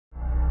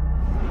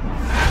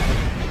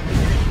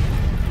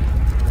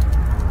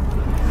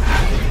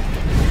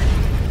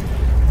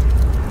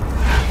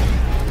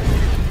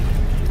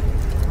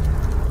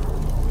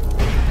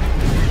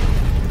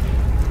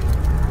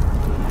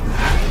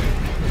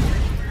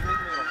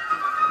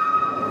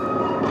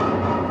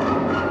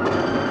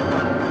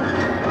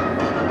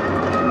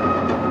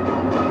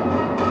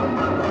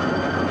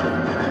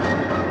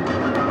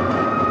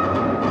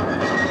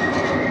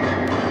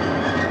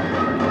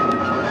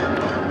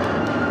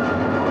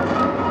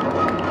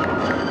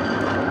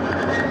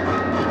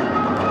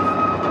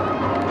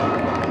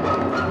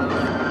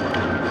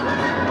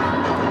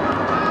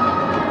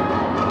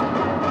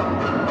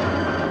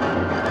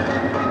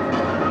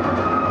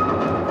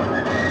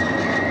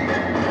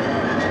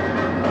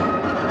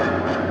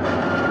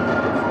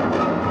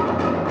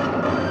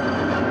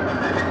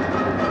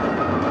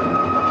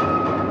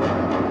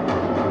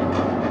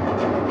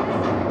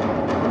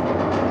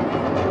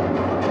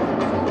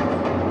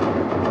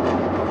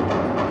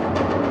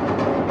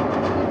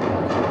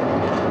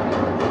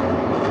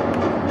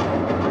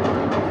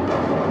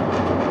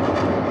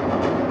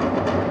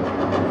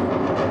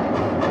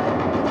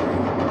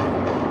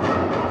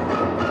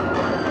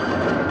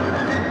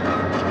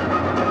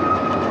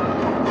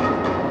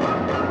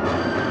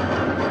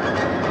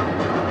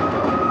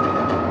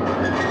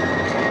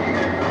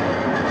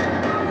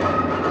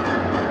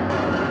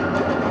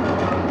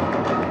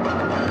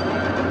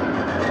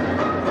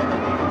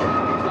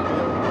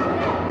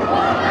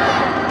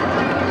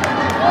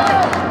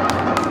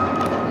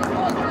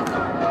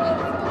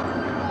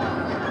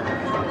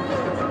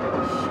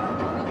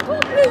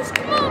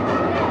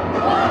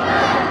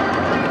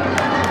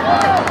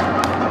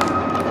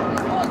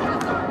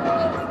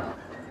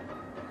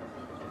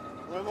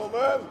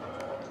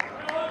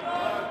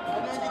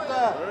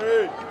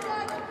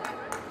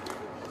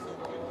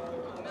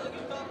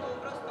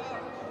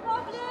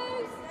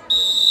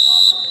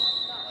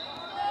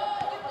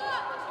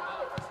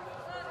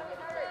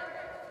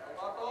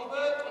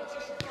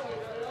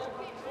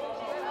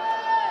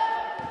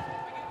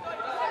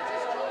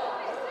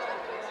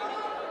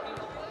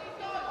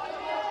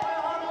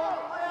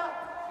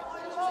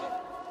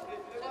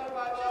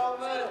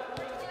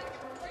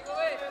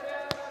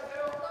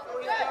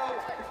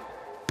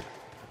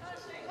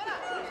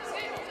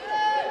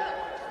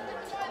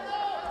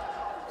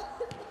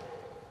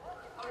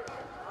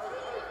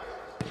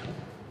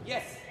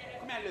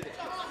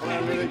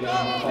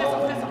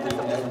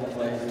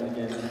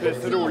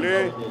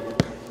rolig.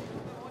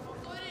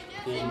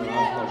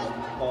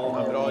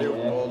 Bra gjort,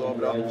 det var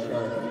bra.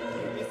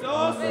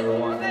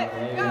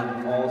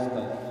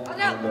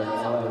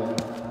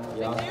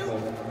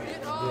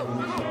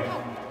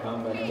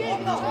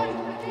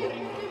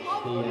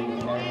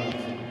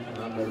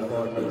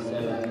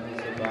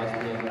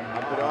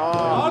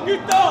 Bra,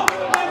 gutta!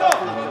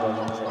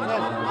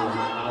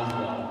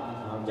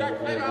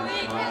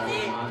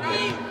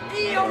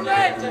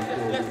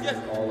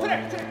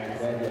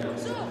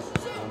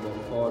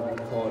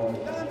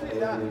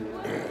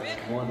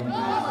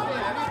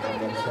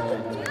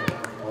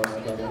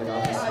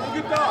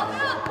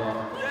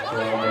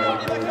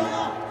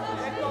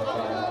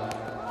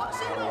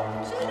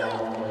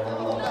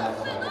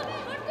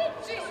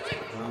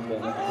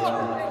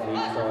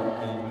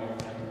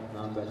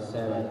 Number 7,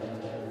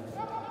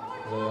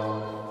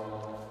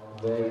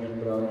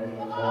 Leon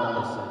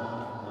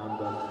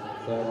number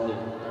 30,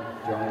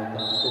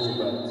 Jonathan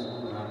Hubert,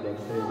 number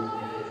 3,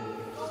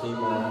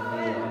 Simon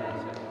Miller.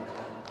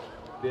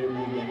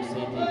 Birmingham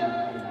City,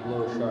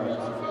 blue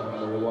shirts,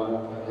 number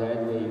 1,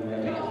 Bradley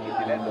May,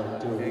 number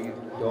 2,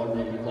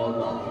 Dominic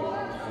Holmen,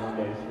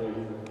 number 3,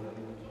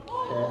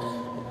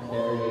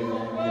 Harry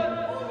Manning,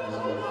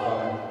 number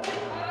 5,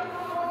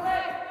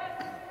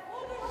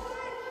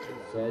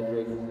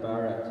 Cedric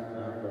Barrett,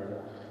 number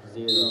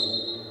 0,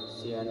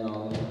 Sienna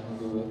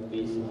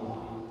Louis,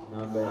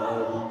 number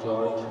 8,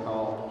 George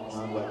Hall,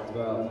 number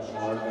 12,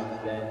 Morgan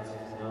Dent,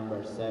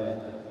 number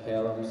 7,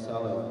 Callum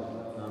Sullivan,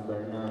 number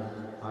 9,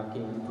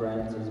 Hakeem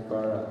Francis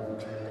Burrow,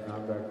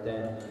 number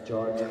 10,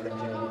 Jordan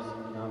James,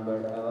 number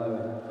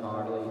 11,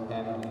 Harley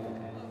Hamilton,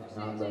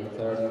 number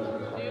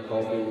 13,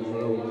 Kobe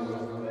Brooks,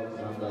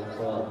 number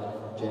 4,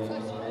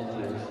 James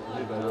Matthews,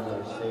 number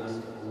 6,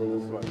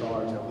 Luke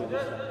Thornton.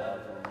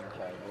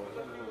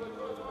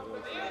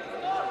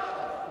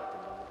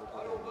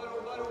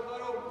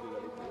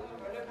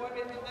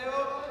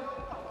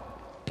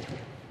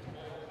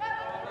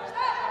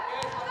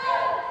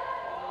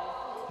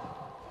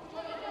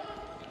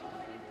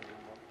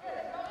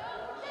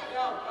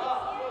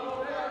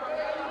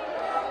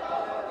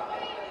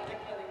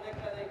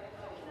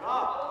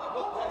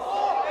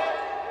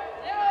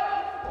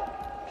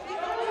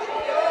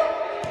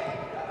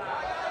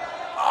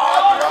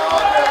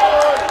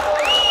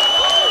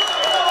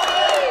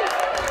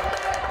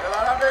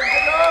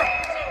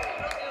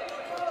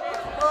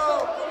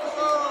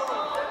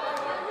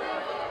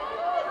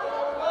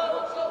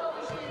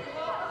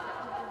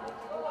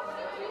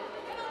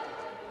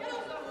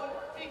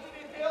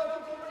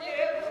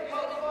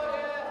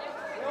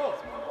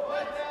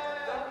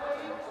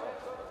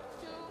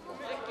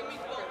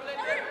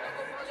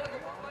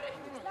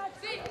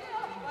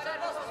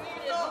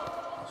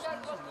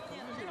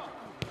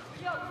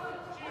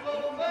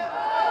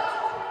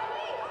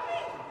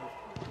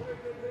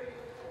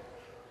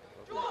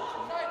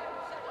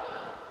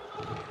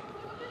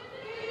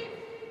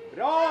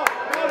 Bra!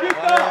 Bra,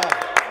 gutta!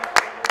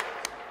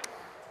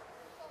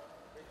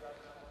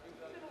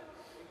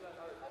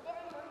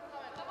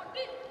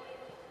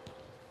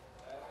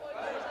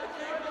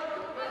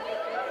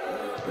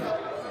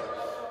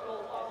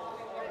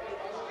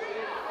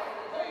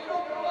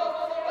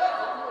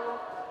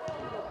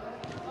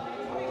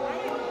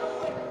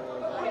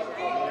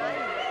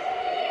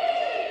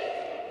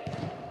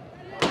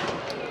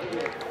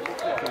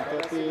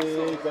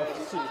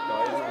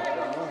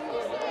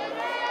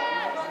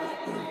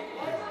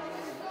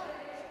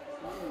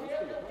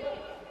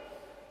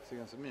 Det ser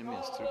ganska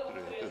mer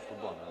strukturerat ut på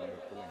banan än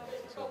på länge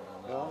så man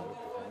är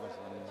uppifrån och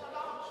sen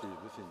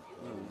kyler fint.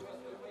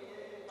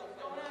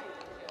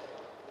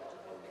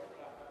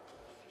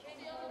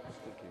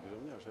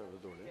 Styrkegrund gör så jävla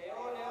dåligt.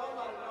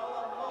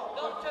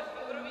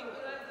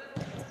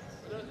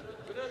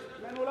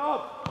 Men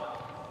Olav!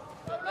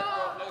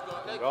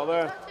 Bra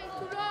det!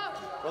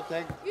 Bra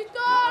tänk! Gutta,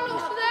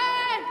 lås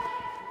den!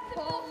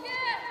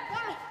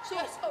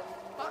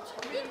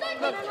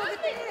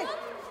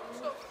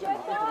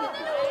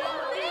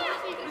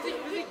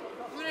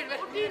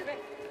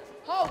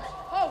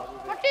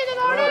 Martin, den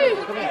har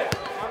du! Kom igen!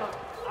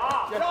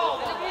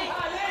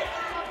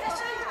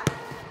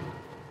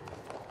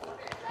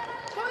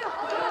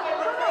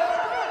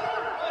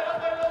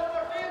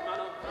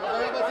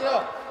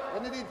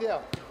 Den är din Tia!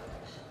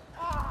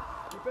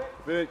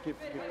 Keep.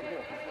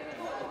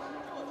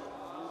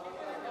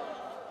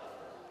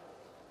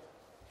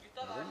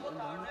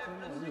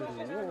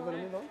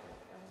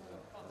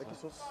 Det är inte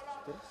så stress.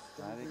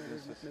 Nej, det är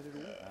inte så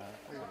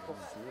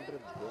med ro.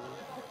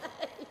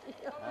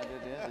 Nej, det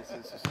är det. Det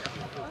ser så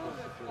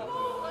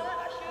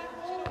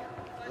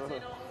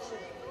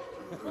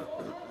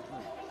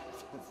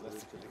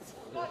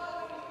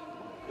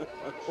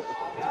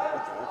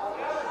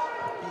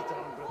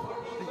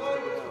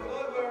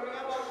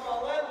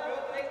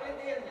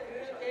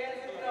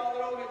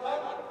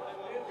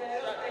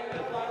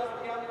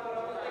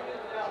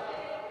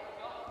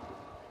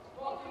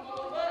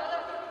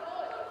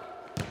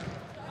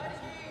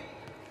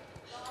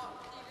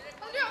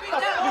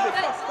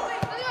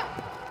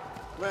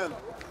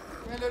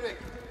Men Ludvig,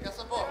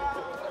 kasta på.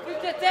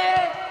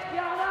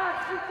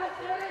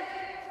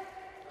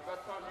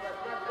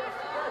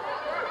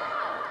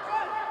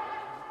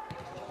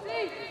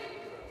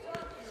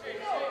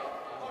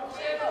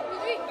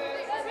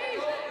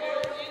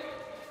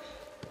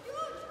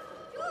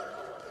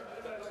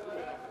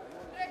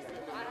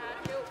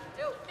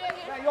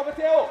 Jobber,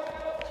 Theo!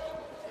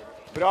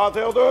 Bra,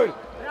 Theodor!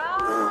 Bra!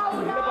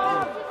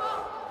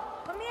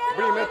 Kom igjen,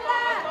 Bli med.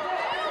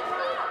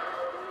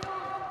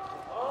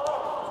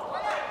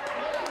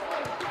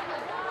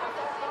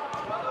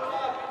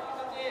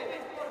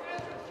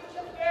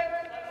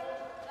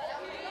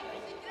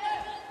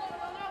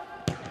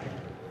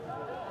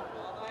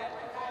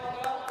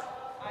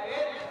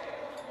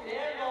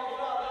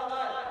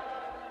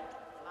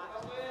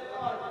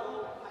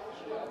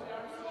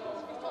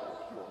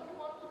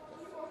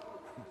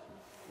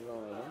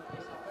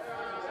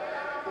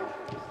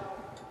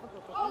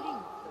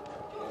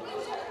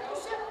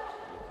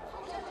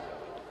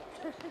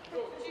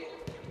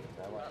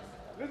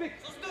 Ludvig!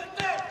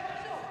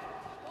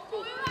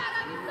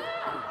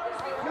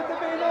 Flytte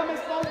beina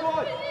mens ballen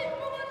går!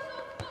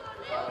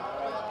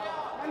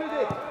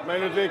 Ludvig!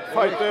 Men Ludvig,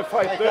 fighte,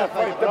 fighte,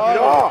 fighte!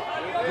 Bra!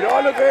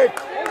 Bra, Ludvig!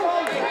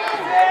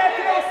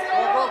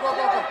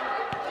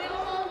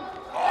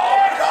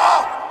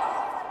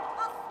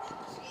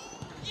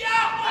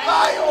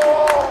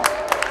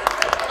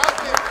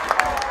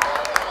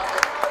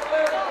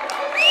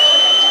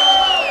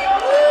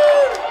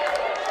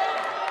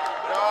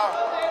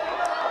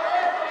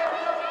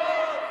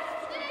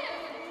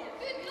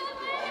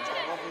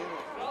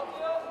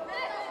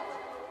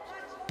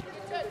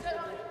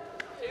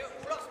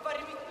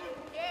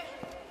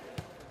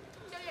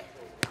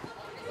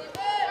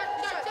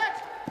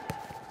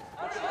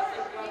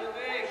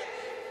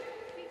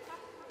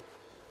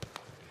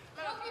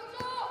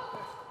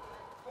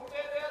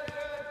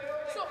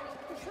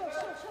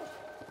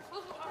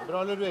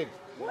 Bra, Ludvig.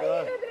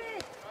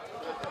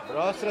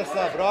 Bra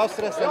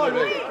stressa,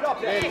 Ludvig.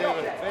 Veldig bra.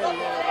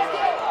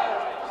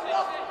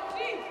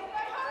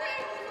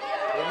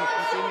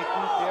 I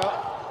midten, ja.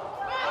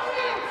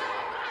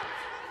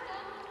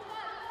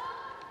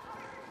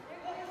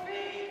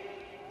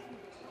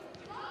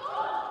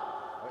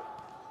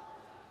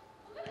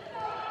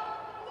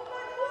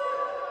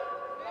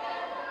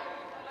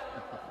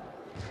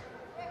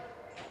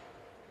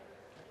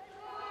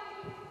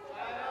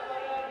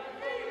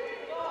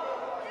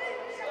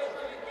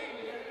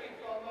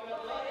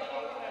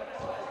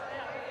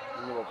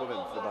 Du var på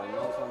venstre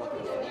beina, så han var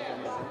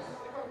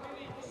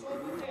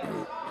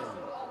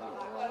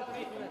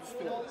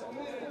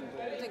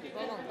Tenker på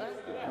han andre.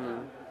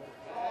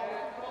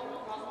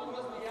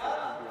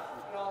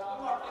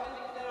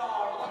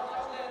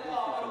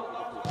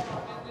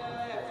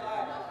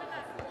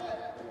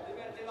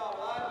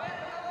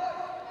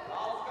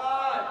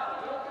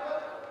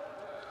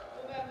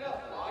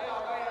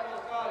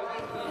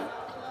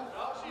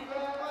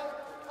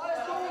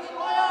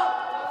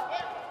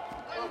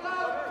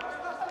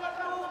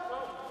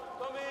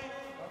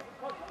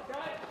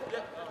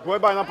 Gå i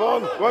beina på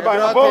han! Gå i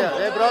beina på han!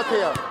 Det er bra,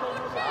 Thea.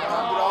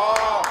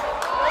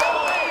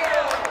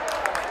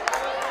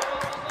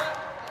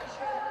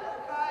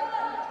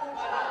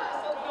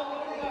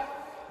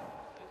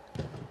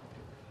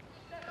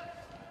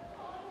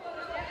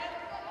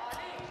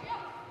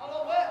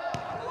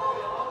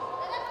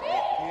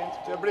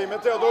 Bli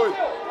med, Theodor!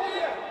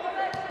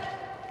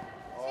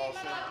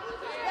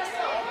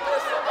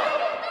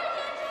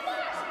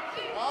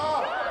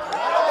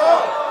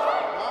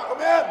 Kom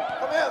igjen!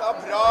 Ja,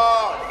 bra!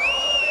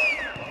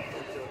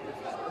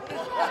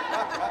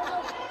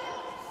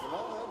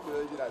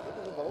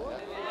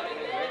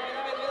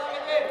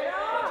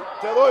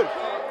 Theodor!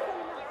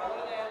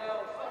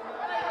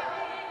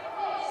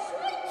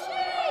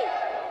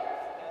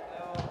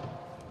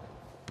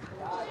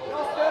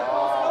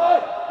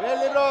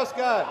 Veldig bra,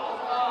 Oskar.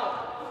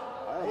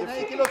 Ina,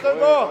 ikke lov til å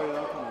gå.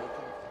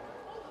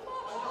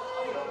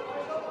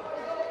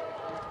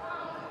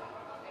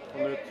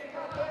 Kom ut.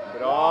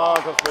 Bra,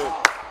 Kasper.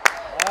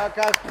 Ja,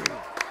 Kasper.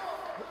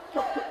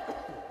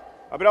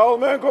 Ja, bra,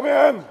 Holmen, kom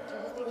igjen!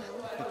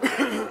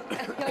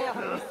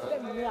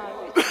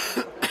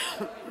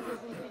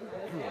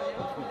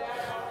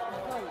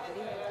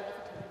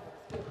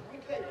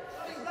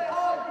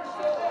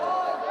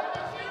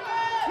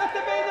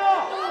 Flytte beina!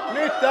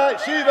 Flytt deg,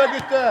 skyve,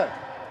 gutter.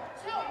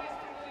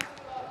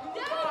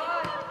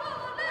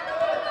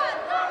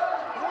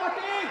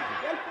 Martin!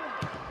 Hjelp!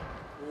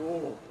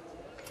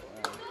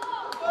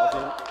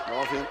 Den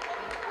var fin.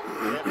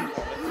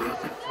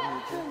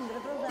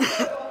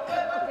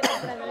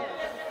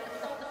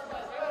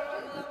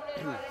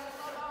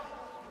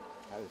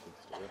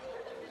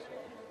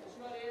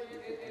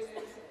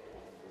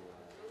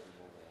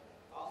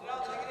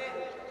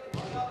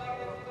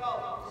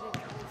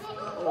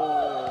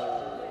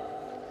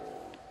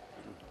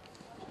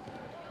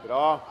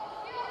 Bra.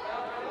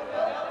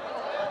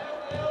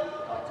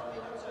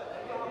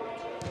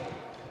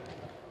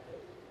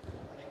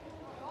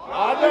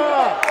 Ja,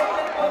 bra.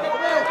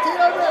 Kom igjen,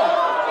 tida bra.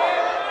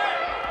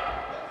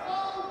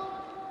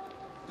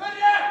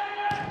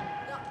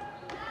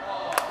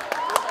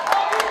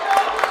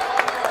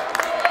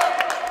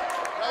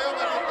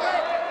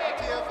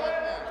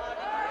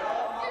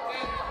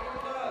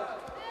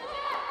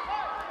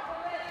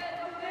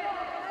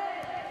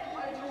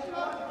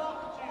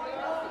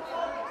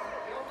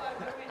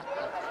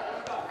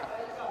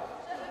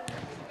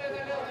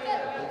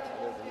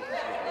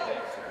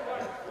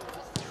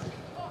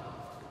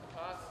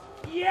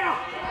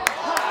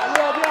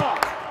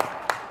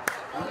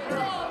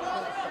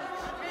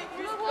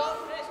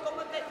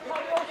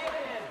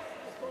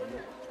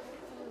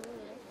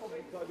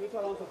 Du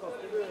tar han så fast,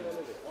 du eller?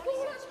 Skal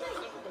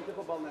ikke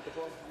få ballen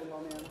etterpå. Vil ha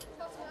han igjen.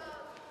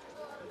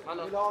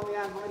 Vil ha han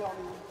igjen, han vil ha han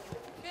igjen.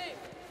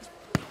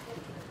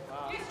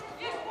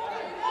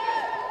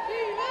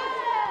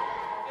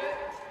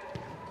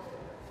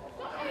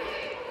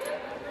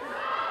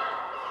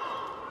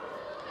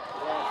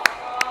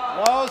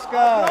 Bra,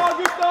 Oskar! Bra,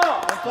 gutta!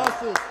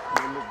 Fantastisk!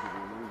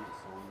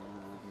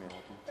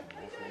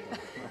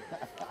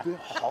 Du,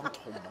 han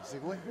Thomas i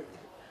går.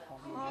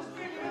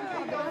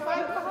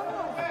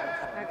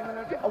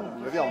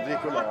 Alle vi andre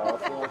gikk og la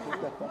oss og tok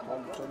dette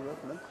han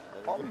seriøst, men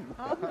han tok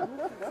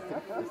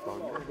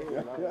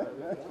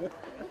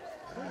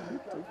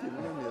til og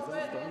med med seg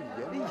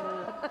en stang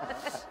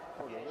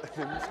hjem.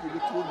 Hvem skulle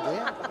tro det?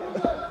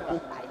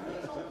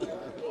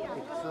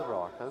 Ikke så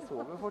rart jeg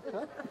sover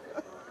fortsatt.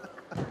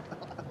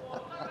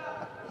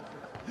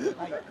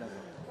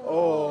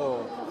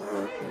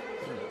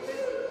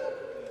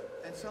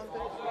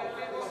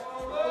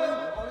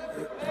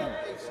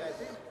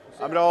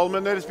 Det er bra,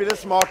 Holmen. Dere spiller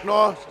smart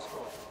nå.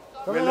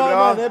 Veldig bra.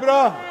 Holmen, det er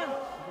bra.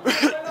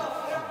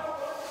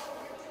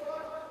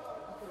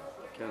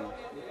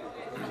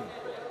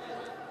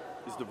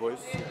 Is the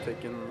voice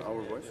taking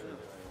our voice?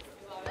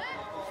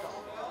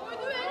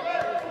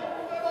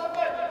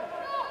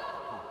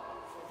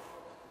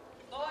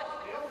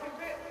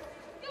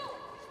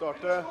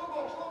 Starte.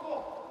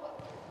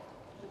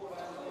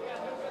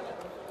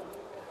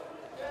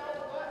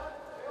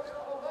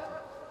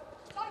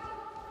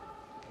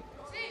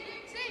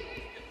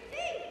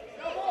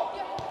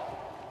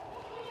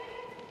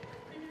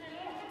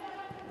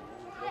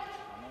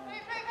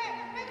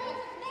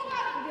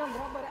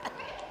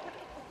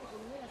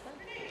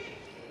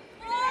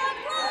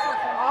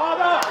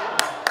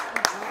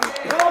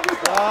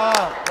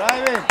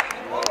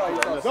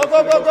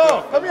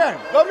 Go! Kom igjen!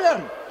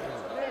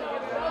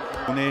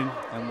 Morning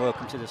and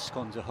welcome to the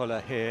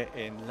Skonzahola here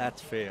in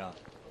Latvia.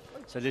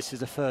 So this is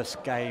the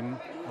first game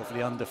of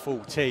the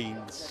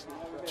under-14s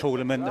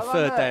tournament, the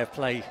third day of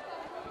play,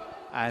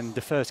 and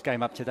the first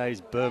game up today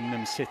is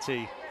Birmingham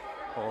City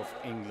of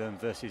England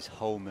versus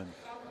Holmen.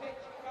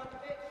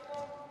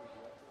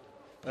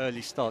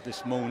 Early start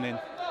this morning.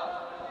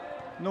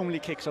 Normally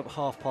kicks up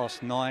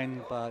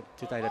 9:30, but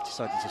today they've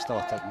decided to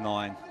start at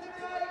 9.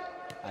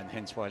 And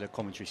hence why the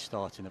commentary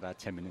starting about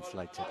 10 minutes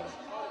late today.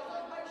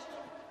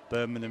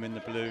 Birmingham in the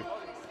blue,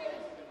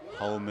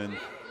 Holmen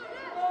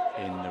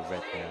in the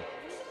red there.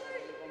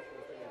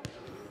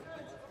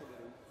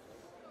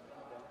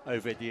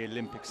 Over at the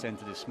Olympic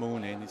Centre this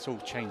morning, it's all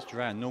changed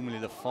around. Normally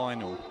the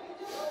final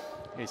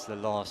is the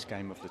last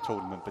game of the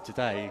tournament, but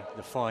today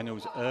the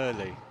final's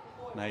early.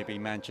 Maybe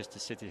Manchester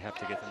City have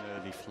to get an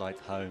early flight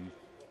home.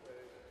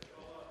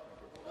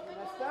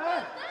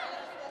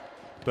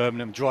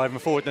 Birmingham driving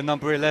forward the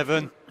number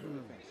 11.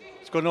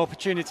 He's got an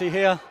opportunity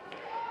here.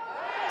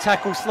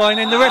 Tackle flying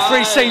in. The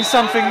referee's seen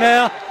something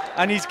there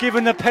and he's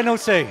given the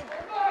penalty.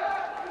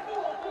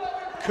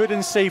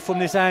 Couldn't see from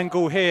this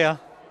angle here.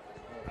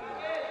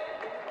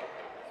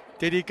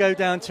 Did he go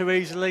down too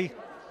easily?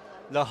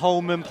 The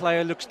Holmen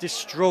player looks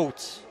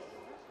distraught.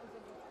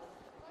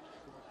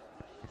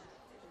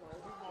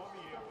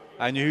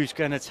 And who's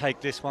going to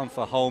take this one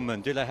for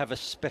Holmen? Do they have a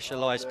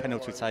specialised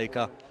penalty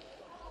taker?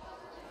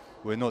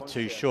 We're not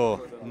too sure.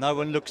 No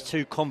one looks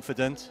too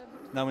confident.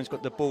 No one's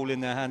got the ball in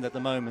their hand at the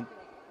moment.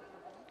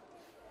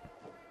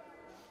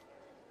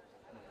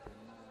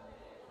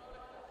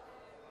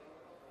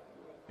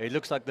 It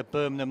looks like the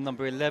Birmingham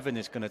number 11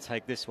 is going to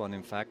take this one,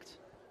 in fact.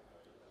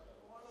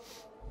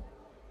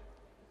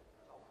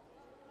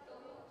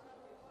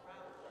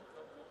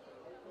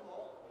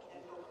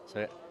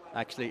 So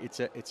actually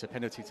it's a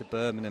penalty to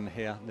Birmingham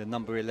here, the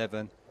number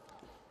 11.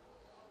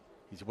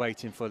 He's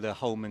waiting for the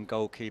Holmen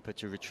goalkeeper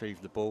to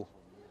retrieve the ball.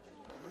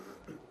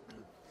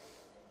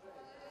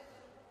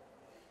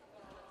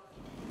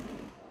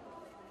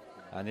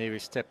 And here he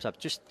steps up,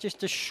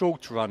 just a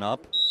short run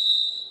up,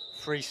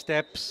 3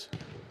 steps,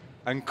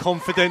 and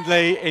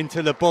confidently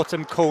into the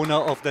bottom corner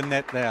of the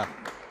net there.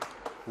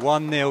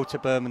 1-0 to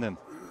Birmingham.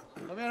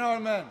 Kom igjen,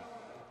 Holmen.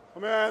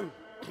 Kom igjen.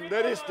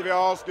 Det rister vi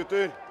av oss,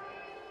 gutter.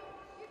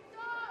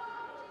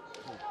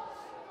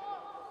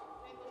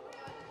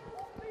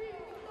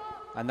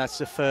 And that's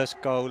the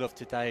first goal of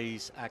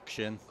today's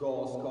action.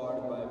 Goal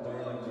scored by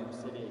Birmingham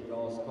City.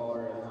 Goal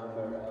scorer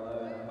number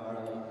 11,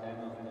 Harley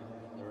Hamilton.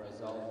 The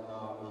result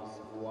now is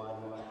 1-0.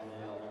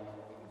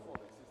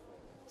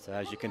 So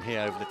as you can hear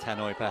over the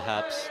tannoy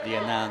perhaps, the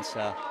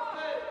announcer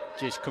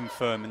just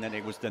confirming that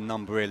it was the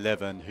number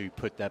 11 who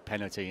put that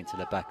penalty into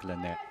the back of the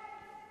net.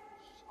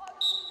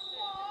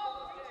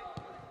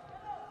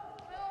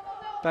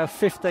 About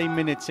 15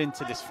 minutes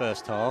into this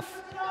first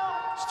half.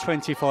 It's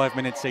 25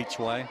 minutes each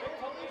way.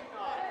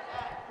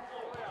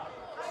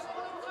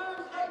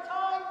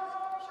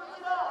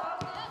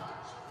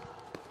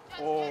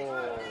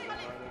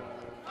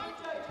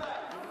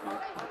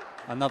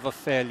 Another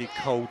fairly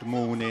cold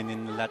morning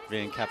in the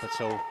Latvian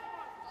capital.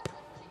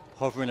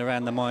 Hovering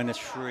around the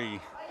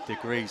 -3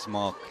 degrees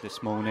mark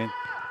this morning.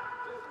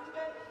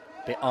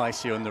 bit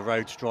icy on the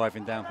roads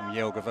driving down from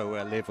Jelgava,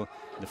 where I live,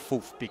 the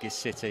 4th biggest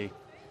city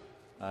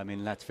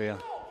in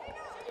Latvia.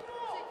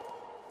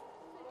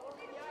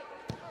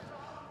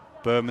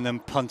 Birmingham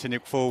punting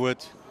it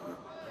forward,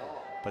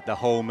 but the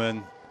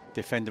Holmen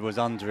defender was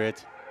under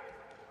it.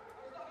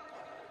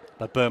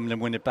 But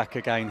Birmingham win it back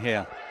again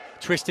here.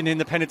 Twisting in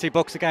the penalty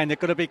box again. They've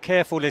got to be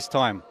careful this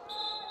time.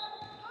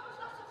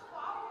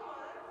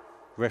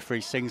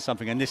 Referee saying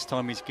something, and this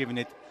time he's giving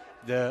it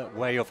the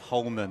way of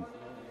Holmen.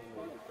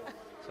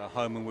 So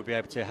Holmen will be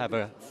able to have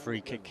a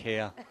free kick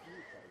here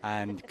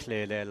and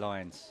clear their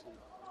lines.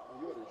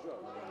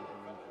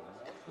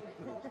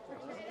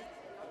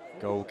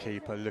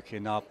 Goalkeeper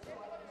looking up.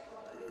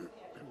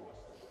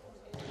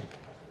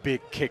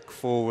 Big kick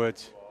forward.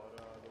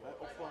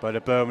 But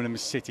a Birmingham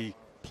City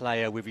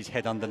player with his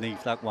head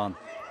underneath that one.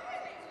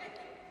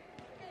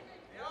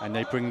 And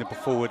they bring the ball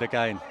forward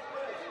again.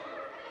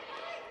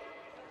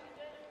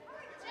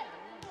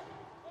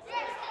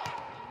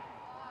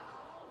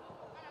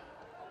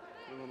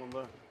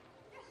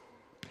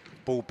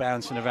 Ball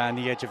bouncing around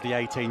the edge of the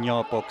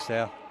 18-yard box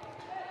there.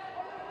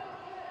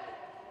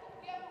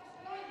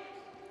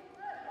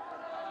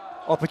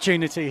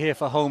 Opportunity here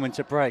for Holmen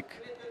to break.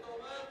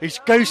 He's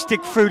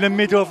ghosted through the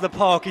middle of the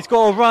park. He's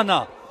got a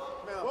runner.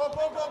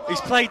 He's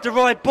played the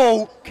right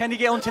ball. Can he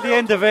get onto the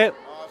end of it?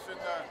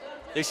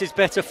 This is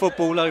better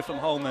football though from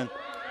Holmen.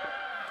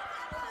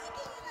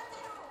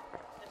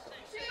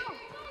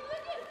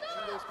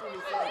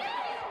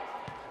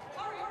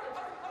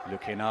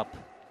 Looking up.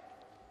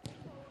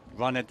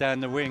 Runner down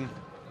the wing.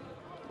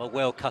 But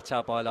well cut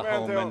out by the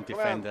Holmen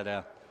defender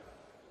there.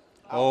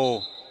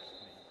 Oh.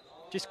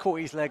 Just caught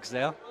his legs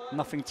there.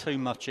 Nothing too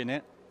much in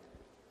it.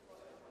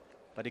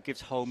 But it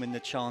gives Holmen the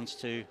chance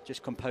to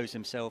just compose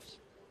themselves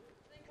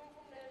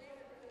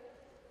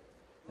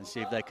and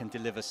see if they can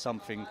deliver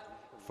something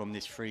from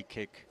this free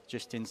kick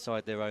just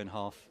inside their own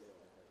half.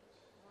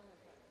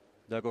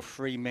 They've got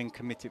 3 men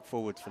committed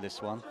forward for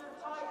this one.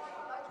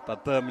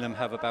 But Birmingham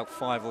have about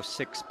 5 or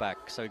 6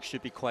 back, so it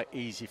should be quite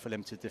easy for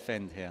them to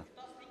defend here.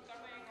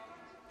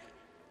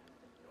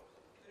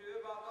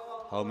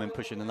 Holmen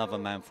pushing another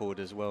man forward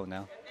as well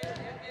now.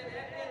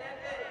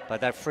 But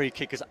that free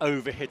kick is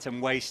overhit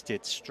and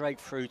wasted, straight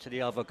through to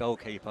the other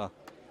goalkeeper.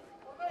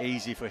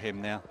 Easy for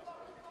him now.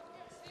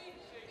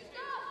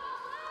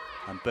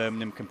 And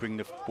Birmingham can bring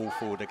the ball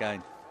forward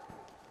again.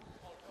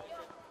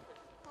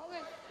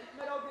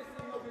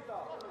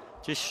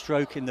 Just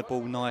stroking the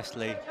ball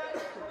nicely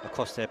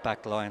across their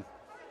back line.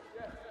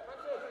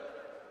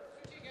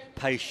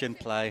 Patient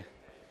play.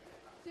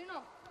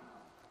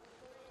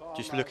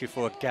 Just looking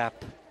for a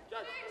gap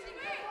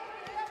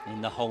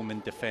in the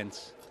Holmen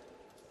defence.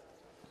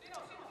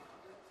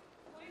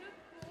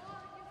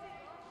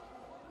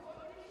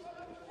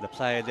 The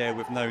player there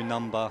with no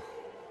number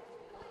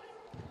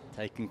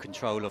taking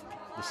control of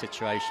the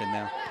situation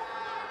now.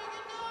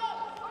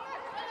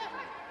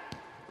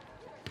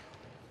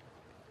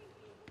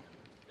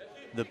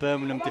 The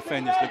Birmingham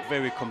defenders look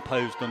very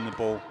composed on the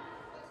ball.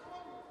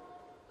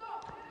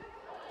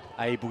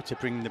 Able to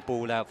bring the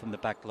ball out from the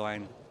back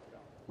line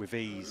with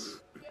ease.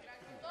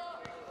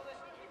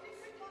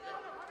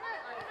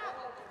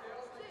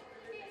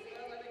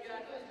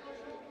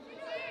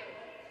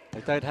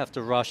 They don't have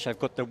to rush. They've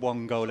got the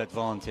 1-goal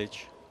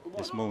advantage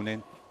this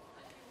morning.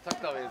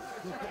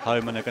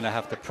 Holmen are going to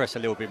have to press a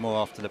little bit more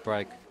after the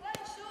break.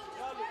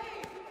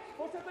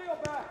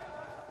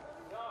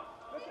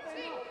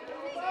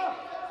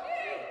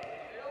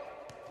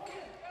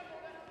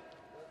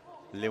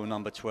 Little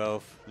number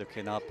 12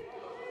 looking up,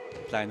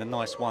 playing a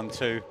nice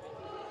 1-2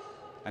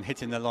 and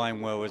hitting the line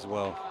well as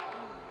well.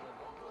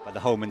 But the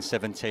Holmen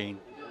 17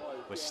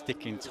 was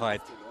sticking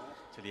tight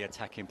to the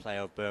attacking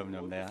player of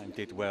Birmingham there and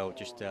did well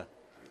just to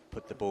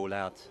put the ball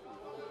out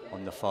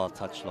on the far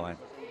touchline.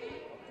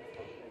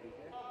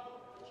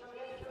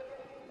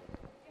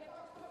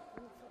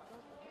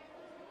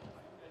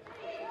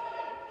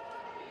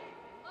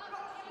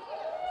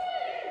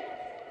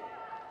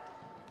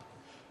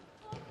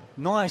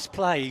 Nice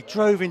play, he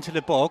drove into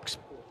the box,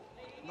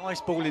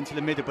 nice ball into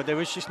the middle, but there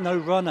was just no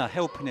runner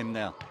helping him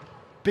now.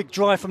 Big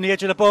drive from the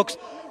edge of the box,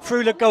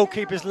 through the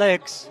goalkeeper's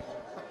legs.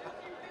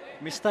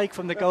 Mistake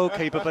from the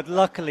goalkeeper, but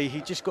luckily he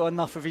just got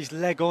enough of his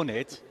leg on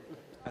it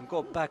and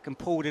got back and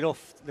pulled it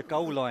off the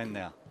goal line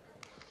there.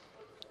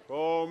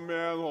 Kom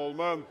igen,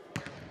 Holmen.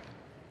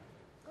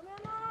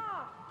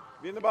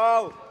 Vinner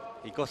ball.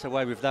 He got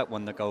away with that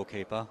one, the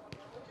goalkeeper.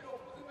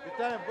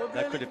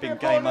 That could have been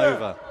game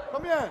over.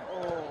 Kom igen.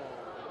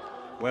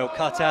 Well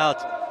cut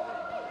out.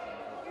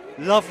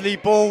 Lovely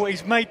ball.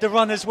 He's made the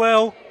run as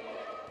well.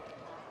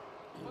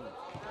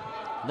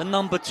 The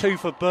number 2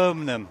 for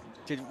Birmingham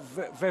did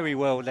very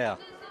well there.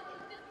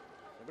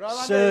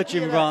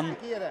 Surging run,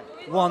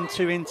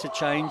 1-2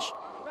 interchange.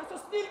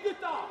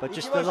 But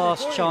just the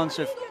last chance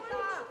of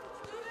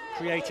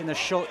creating a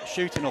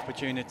shooting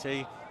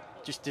opportunity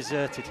just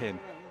deserted him.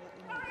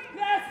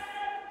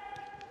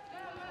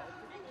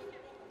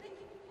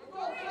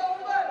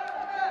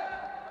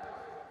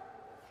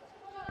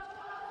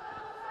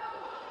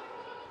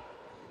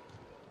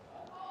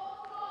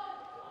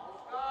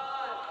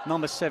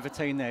 Number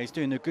 17 there, he's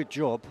doing a good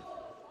job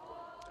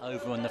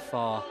over on the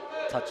far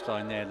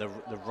touchline there, the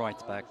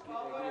right back.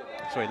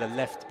 Sorry, the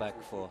left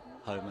back for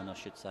Holmen, I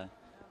should say.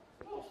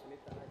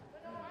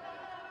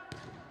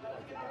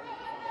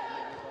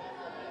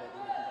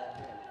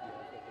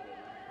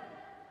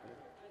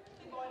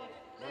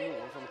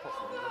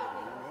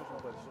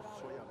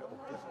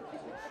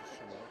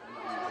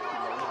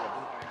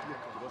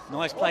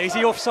 Nice play. Is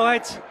he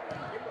offside?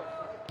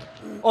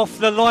 Off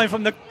the line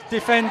from the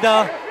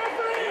defender.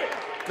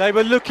 They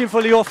were looking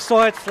for the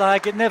offside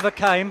flag. It never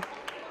came.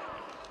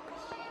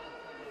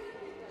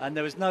 And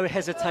there was no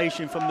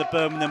hesitation from the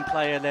Birmingham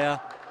player there,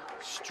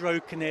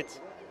 stroking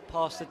it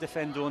past the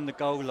defender on the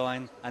goal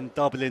line and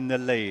doubling the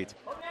lead.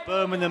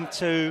 Birmingham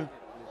 2,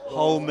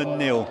 Holmen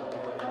 0.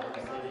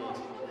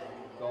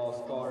 Goal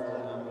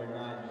scorer number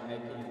 9,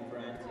 making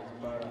Francis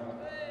Burrow.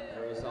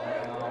 The result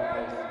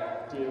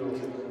now is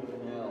 2-0.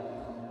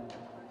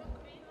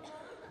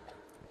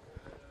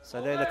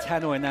 So there the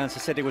Tannoy announcer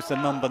said it was the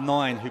number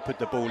 9 who put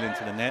the ball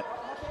into the net.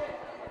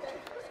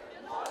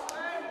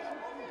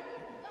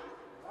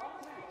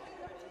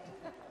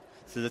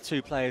 So the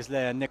two players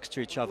there next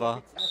to each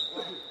other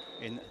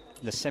in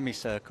the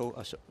semicircle,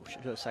 I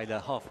should say the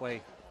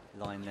halfway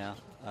line now.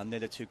 They're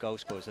the two goal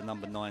scorers, the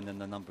number 9 and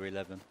the number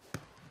 11.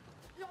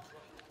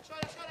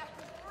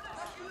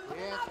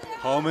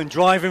 Holmen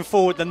driving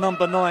forward, the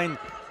number 9,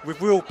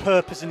 with real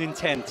purpose and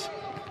intent.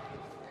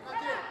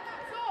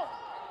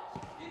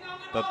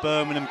 But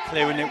Birmingham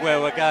clearing it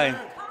well again.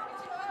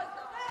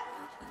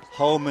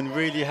 Holmen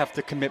really have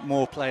to commit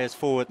more players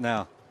forward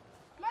now.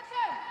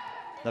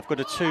 They've got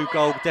a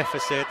 2-goal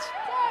deficit.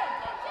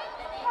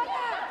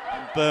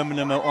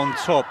 Birmingham are on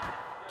top,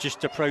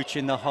 just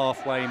approaching the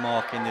halfway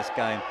mark in this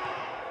game.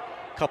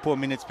 A couple of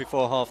minutes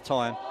before half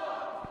time.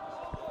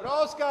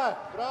 Bra, Oskar!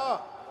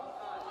 Bra!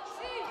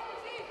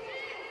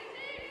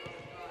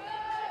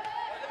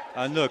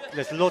 And look,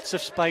 there's lots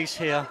of space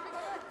here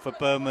for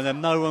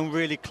Birmingham. No one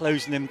really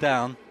closing them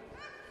down.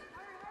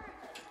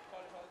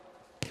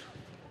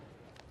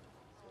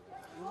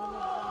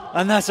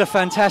 And that's a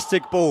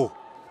fantastic ball,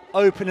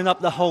 opening up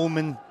the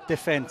Holmen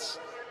defence.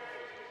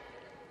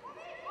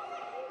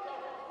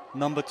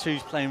 Number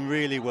 2's playing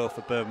really well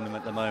for Birmingham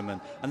at the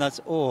moment. And that's,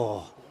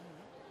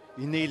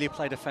 he nearly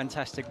played a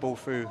fantastic ball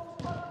through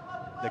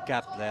the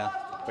gap there.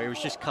 But it was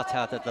just cut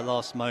out at the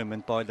last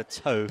moment by the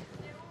toe.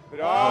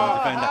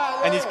 Defender.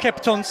 And he's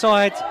kept on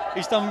side.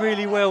 He's done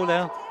really well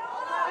there.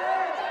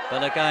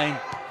 But again,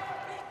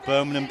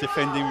 Birmingham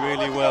defending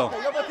really well.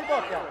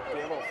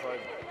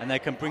 And they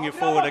can bring it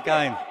forward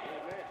again.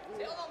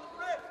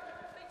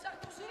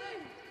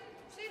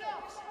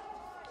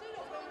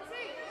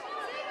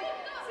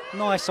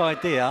 Nice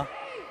idea,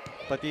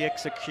 but the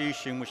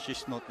execution was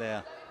just not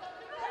there.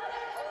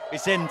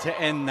 It's end to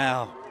end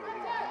now.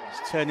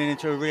 It's turning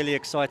into a really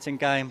exciting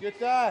game.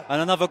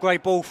 And another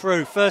great ball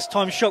through. First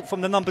time shot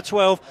from the number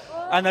 12.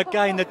 And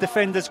again, the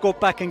defenders got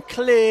back and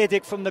cleared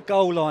it from the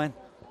goal line.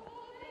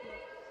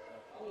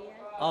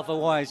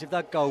 Otherwise, if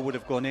that goal would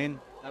have gone in,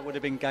 that would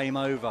have been game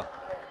over.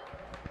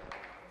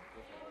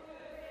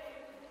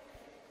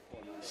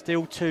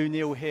 Still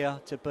 2-0 here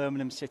to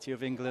Birmingham City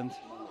of England.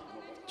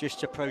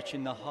 Just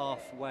approaching the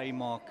halfway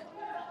mark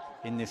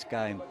in this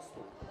game.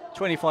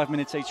 25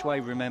 minutes each way,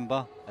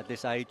 remember, at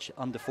this age,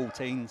 under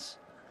 14s.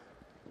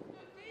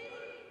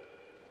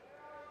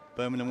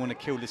 Birmingham want to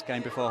kill this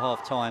game before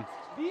half time.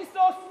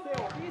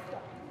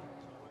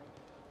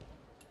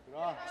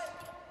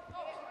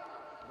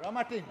 Bra,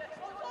 Martin.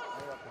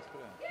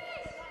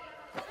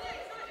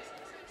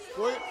 He's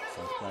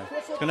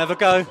going to have a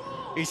go.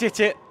 He's hit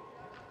it.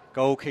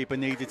 Goalkeeper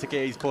needed to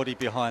get his body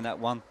behind that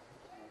one.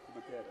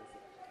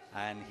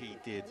 And he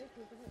did.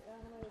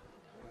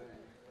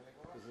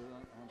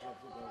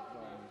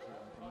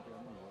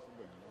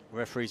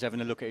 Referee's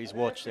having a look at his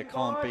watch. There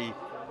can't be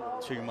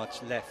too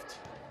much left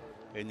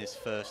in this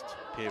first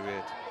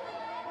period.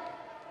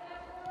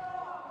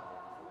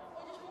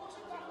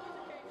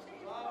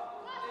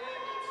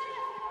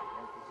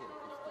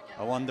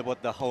 I wonder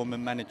what the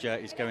Holmen manager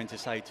is going to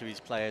say to his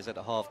players at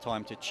the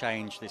half-time to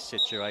change this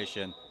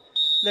situation.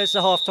 There's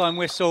the half-time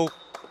whistle.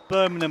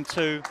 Birmingham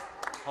 2,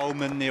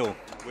 Holmen 0.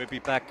 We'll be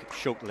back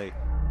shortly.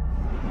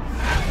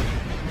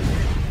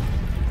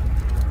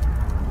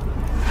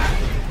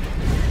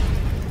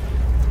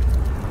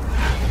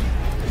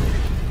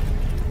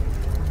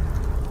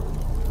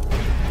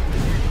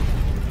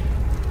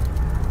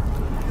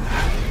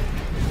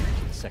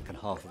 Second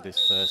half of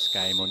this first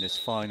game on this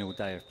final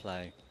day of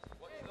play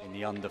in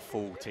the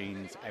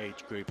under-14s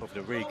age group of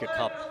the Riga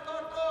Cup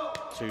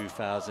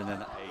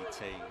 2018.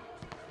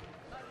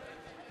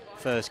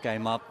 First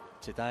game up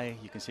today,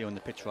 you can see on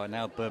the pitch right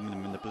now,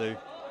 Birmingham in the blue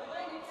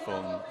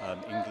from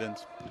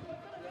England,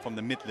 from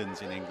the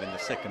Midlands in England, the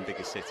second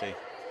biggest city.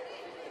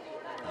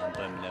 And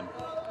Birmingham,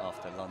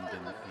 after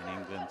London in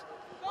England,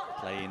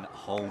 playing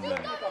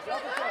Holmen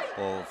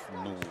of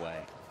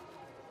Norway.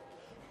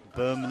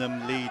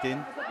 Birmingham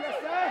leading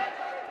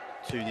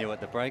 2-0 at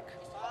the break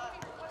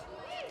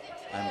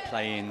and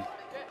playing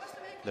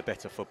the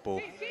better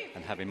football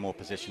and having more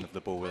possession of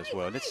the ball as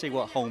well. Let's see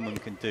what Holmen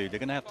can do. They're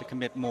going to have to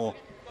commit more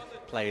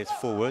players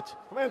forward.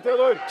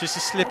 Just a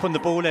slip on the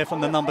ball there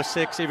from the number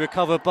 6. He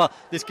recovered, but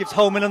this gives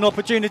Holmen an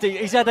opportunity.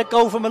 He's had a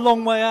goal from a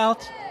long way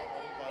out.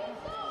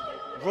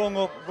 Wrong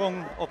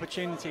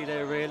opportunity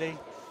there, really.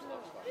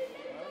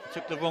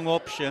 Took the wrong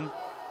option.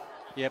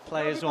 Yeah,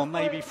 players on,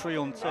 maybe 3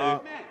 on 2.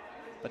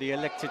 But he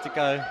elected to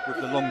go with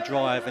the long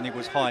drive, and it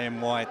was high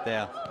and wide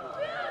there,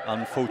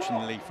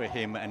 unfortunately for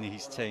him and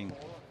his team.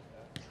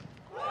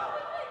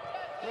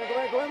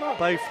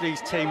 Both these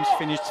teams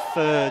finished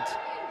 3rd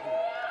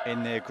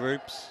in their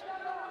groups.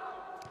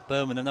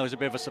 Birmingham, that was a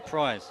bit of a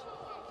surprise.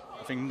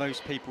 I think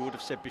most people would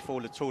have said before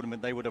the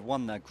tournament they would have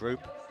won that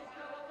group.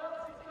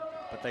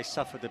 But they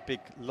suffered a big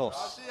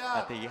loss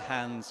at the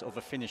hands of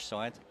a Finnish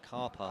side,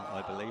 Karpa,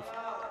 I believe.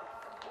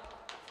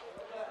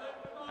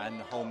 And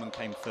Holmen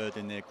came 3rd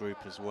in their group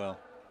as well.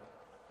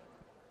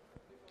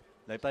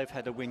 They both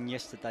had a win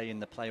yesterday in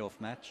the playoff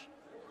match.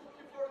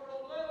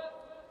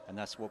 And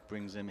that's what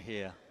brings them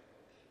here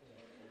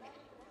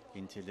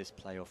into this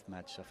playoff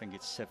match. I think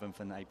it's 7th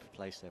and 8th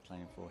place they're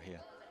playing for here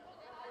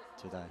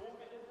today.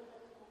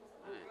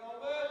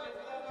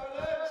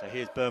 So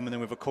here's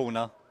Birmingham with a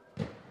corner.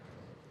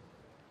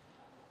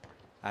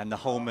 And the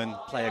Holmen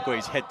player got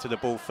his head to the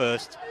ball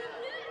first.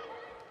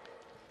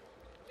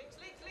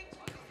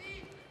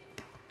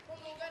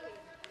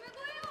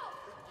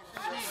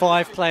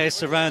 Five players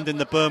surrounding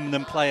the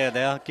Birmingham player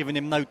there, giving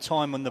him no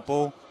time on the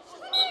ball.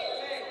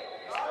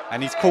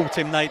 And he's caught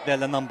him late there,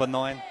 the number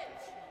 9.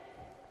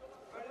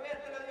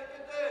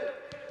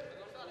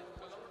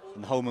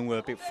 And Holmen were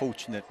a bit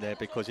fortunate there,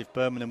 because if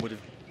Birmingham would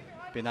have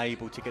been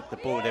able to get the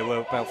ball, there were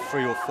about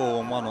 3 or 4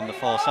 on 1 on the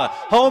far side.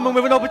 Holmen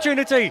with an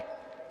opportunity.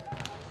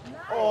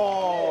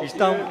 He's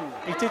done.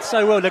 He did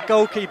so well. The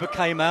goalkeeper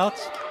came out.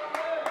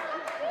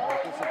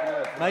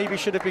 Maybe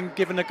should have been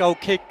given a goal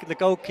kick. The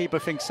goalkeeper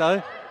thinks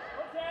so.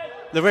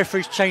 The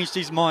referee's changed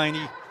his mind.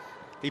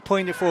 He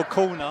pointed for a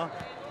corner,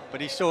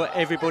 but he saw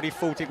everybody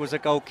thought it was a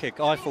goal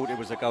kick. I thought it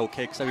was a goal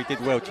kick, so he did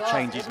well to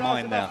change his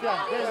mind now.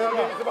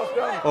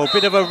 Oh, a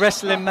bit of a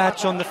wrestling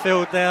match on the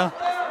field there.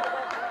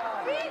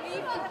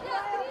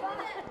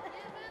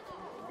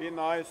 Be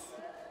nice.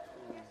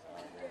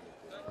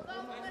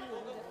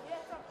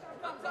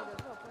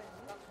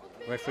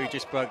 Referee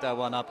just broke that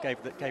one up, gave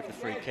the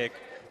free kick.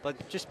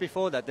 But just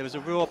before that, there was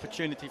a real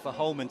opportunity for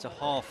Holmen to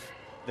half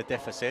the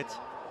deficit.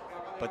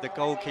 But the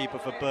goalkeeper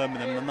for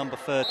Birmingham, the number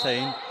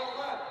 13,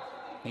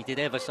 he did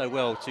ever so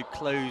well to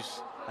close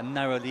and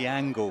narrow the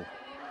angle.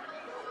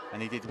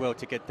 And he did well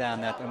to get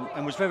down that,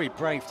 and was very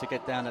brave to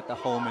get down at the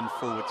Holmen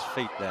forward's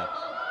feet there.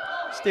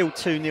 Still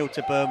 2-0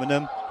 to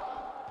Birmingham.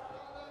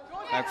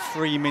 About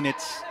 3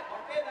 minutes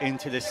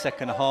into the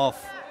second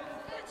half.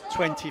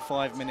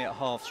 25-minute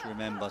halves,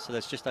 remember, so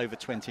there's just over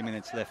 20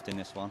 minutes left in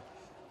this one.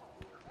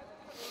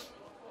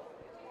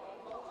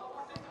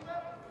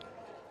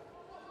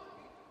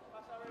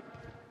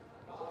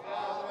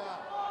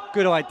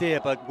 Good idea,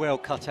 but well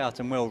cut out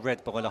and well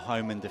read by the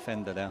Holmen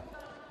defender there.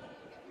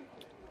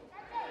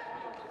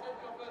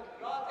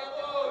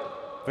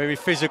 Very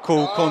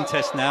physical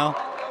contest now.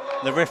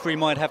 The referee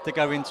might have to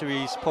go into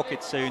his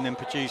pocket soon and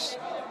produce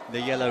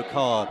the yellow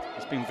card.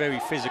 It's been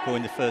very physical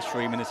in the first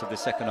 3 minutes of the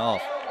second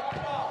half.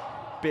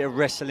 Bit of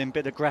wrestling,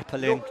 bit of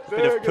grappling,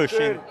 bit of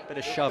pushing, bit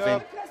of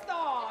shoving.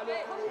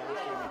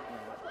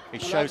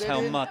 It shows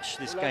how much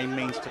this game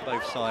means to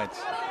both sides.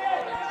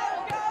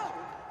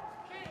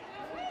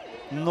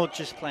 Not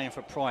just playing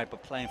for pride,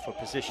 but playing for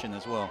position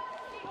as well.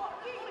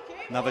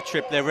 Another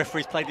trip there,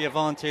 referees played the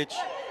advantage.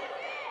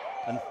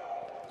 And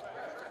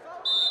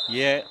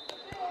yeah,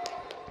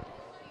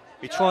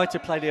 he tried to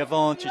play the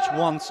advantage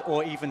once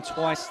or even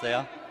twice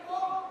there.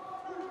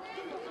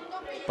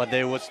 But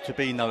there was to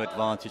be no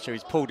advantage, so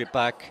he's pulled it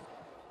back.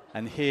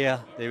 And here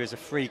there is a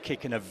free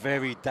kick in a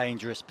very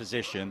dangerous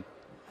position,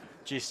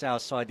 just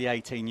outside the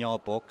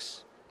 18-yard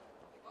box.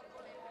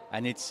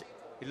 And it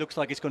looks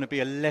like it's going to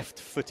be a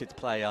left-footed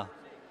player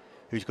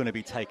who's going to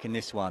be taking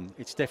this one.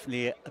 It's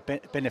definitely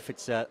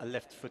benefits a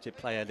left-footed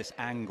player, this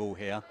angle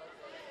here.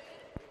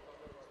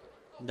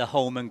 The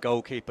Holmen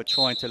goalkeeper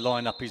trying to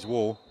line up his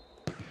wall.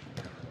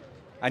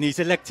 And he's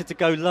elected to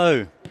go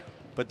low,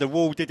 but the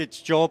wall did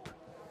its job.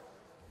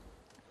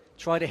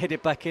 Tried to hit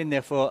it back in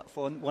there for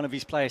one of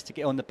his players to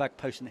get on the back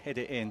post and head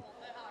it in.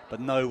 But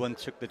no one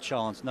took the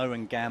chance, no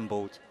one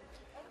gambled.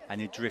 And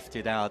it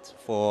drifted out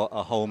for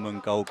a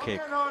Holmen goal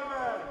kick.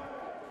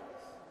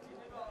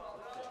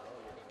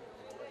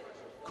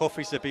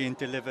 Coffees are being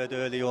delivered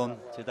early on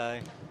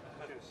today.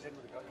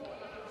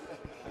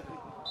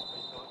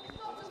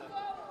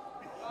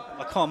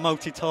 I can't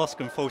multitask,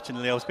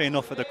 unfortunately. I was being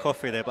offered a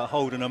coffee there, but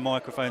holding a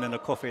microphone and a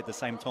coffee at the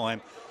same time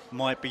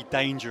might be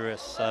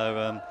dangerous.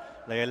 So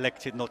they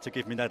elected not to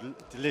give me that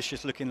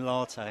delicious looking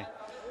latte.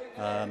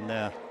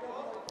 Now,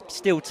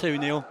 still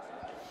 2-0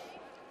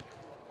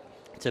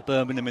 to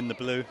Birmingham in the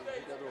blue.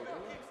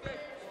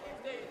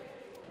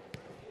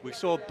 We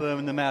saw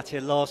Birmingham out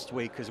here last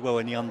week as well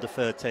in the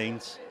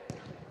under-13s.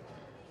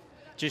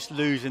 Just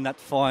losing that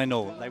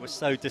final. They were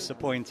so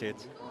disappointed.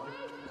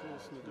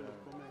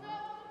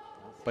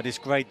 But it's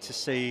great to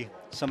see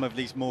some of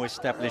these more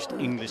established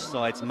English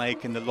sides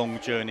making the long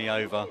journey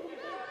over.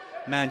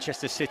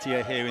 Manchester City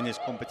are here in this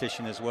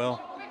competition as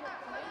well.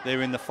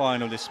 They're in the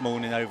final this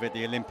morning over at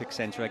the Olympic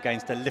Centre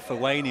against a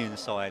Lithuanian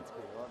side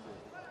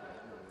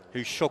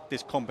who shocked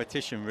this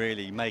competition,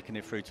 really, making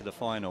it through to the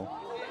final.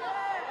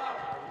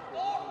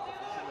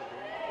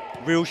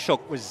 Real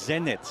shock was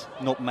Zenit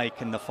not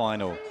making the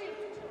final.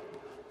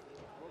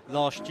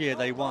 Last year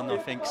they won, I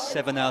think,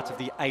 7 out of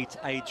the 8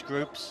 age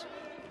groups.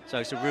 So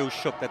it's a real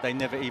shock that they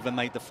never even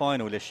made the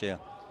final this year.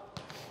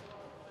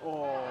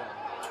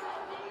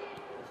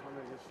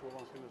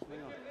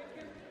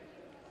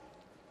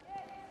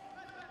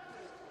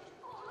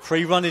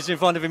 Three runners in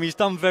front of him. He's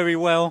done very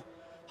well.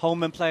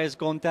 Holmen player's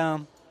gone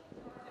down.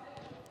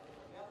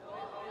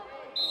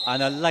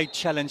 And a late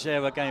challenge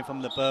there again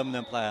from the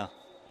Birmingham player.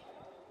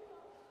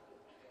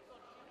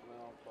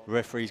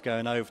 Referee's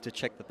going over to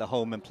check that the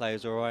Holmen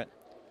player's all right.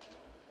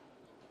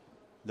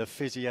 The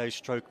physio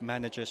stroke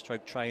manager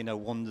stroke trainer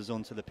wanders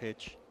onto the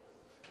pitch.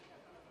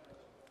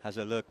 Has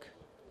a look.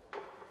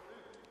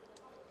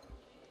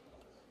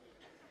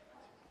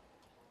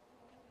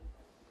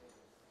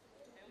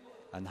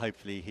 And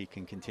hopefully he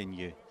can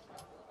continue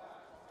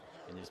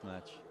in his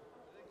match.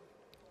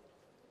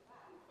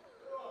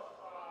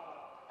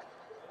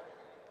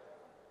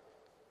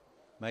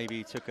 Maybe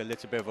he took a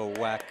little bit of a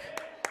whack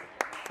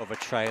of a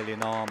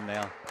trailing arm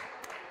there.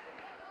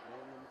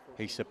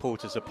 His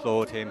supporters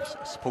applaud him,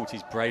 support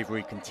his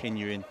bravery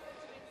continuing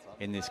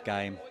in this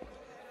game.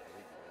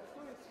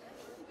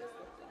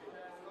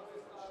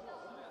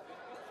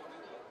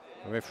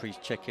 The referee's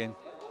checking.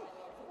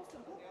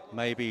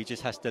 Maybe he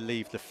just has to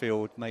leave the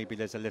field. Maybe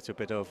there's a little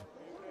bit of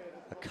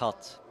a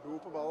cut.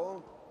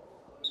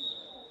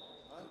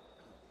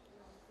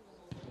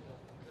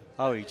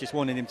 Oh, he just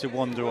wanted him to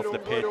wander off the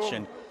pitch,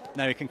 and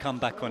now he can come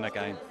back on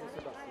again.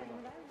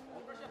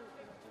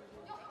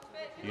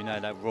 You know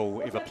that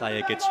rule, if a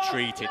player gets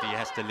treated, he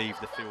has to leave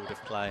the field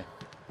of play.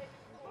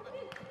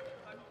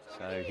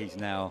 So he's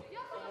now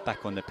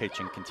back on the pitch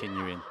and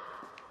continuing.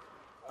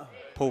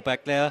 Pull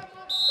back there.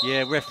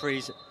 Yeah,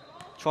 referees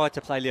tried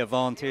to play the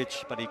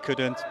advantage, but he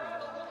couldn't.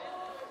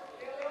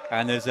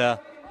 And there's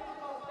a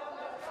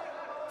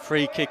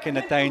free kick in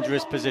a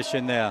dangerous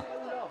position there.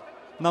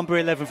 Number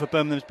 11 for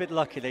Birmingham's a bit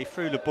lucky. They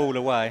threw the ball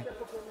away.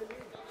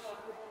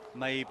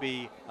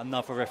 Maybe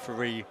another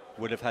referee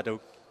would have had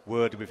a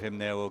word with him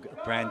there or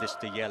brandished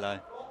the yellow.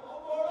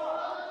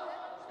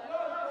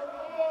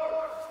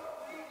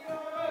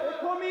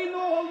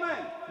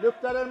 So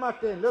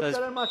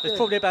there's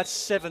probably about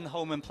 7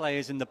 Holmen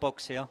players in the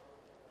box here.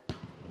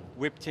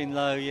 Whipped in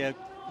low, yeah,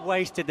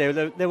 wasted there.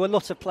 There were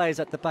lots of players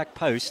at the back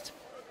post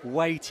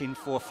waiting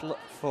for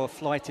a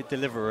flighted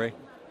delivery.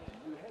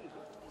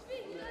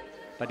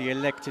 But he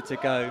elected to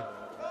go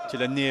to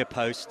the near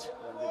post,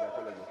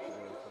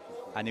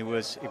 and it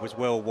was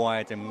well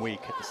wide and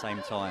weak at the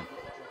same time.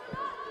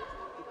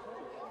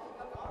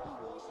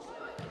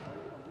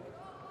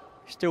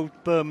 Still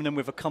Birmingham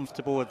with a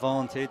comfortable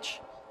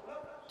advantage.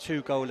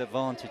 2-goal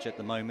advantage at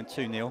the moment,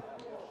 2-0.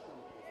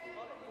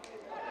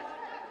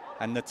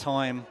 And the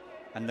time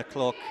and the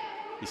clock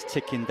is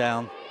ticking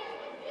down.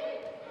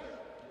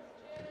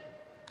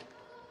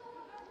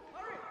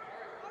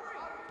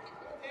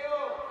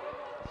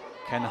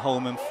 Can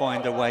Holmen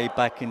find a way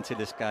back into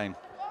this game?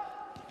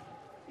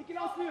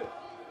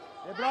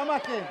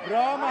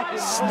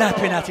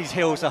 Snapping at his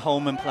heels, a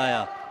Holmen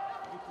player.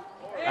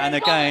 And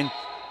again,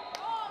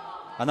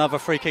 another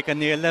free kick,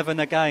 and the 11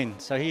 again,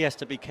 so he has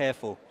to be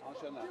careful.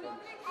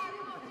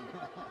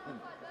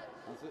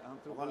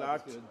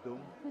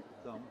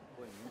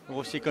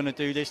 What's he going to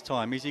do this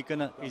time? Is he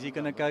going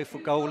to go for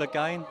goal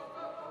again?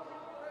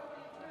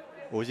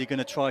 Or is he going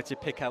to try to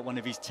pick out one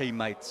of his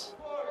teammates?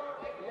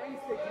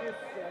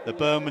 The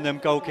Birmingham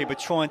goalkeeper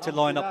trying to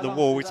line up the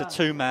wall. It's a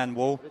 2-man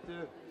wall.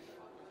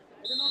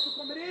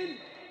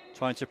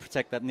 Trying to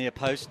protect that near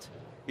post.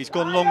 He's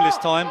gone long this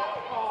time.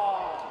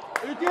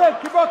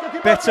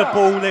 Better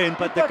ball in,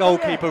 but the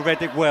goalkeeper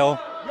read it well.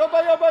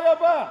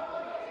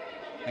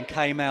 And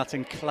came out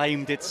and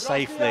claimed it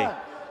safely.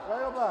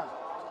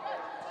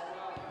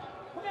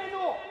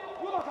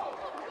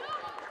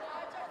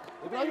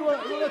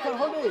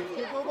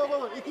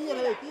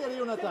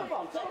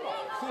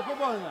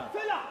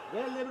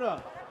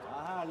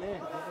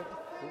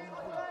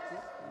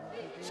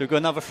 So we've got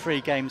another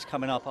 3 games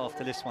coming up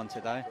after this one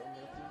today.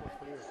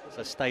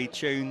 So stay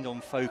tuned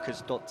on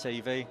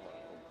focus.tv,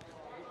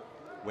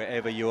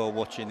 wherever you are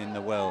watching in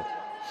the world.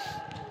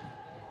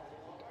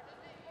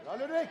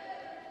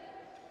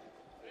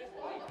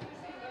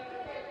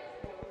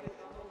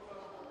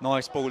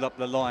 Nice ball up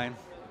the line.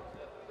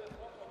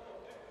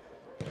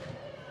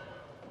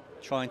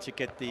 Trying to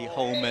get the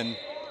Holmen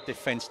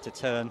defence to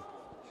turn.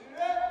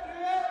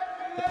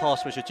 The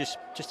pass was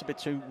just a bit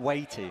too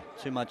weighty,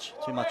 too much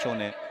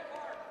on it.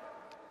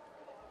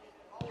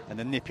 And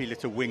the nippy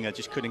little winger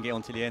just couldn't get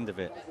onto the end of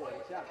it.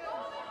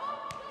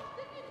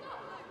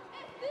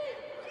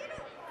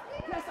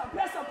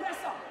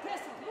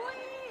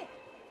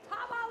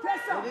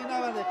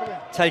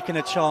 Taking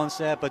a chance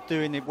there, but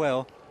doing it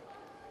well.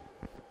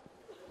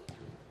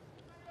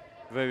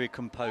 Very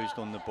composed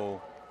on the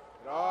ball.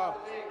 Bra.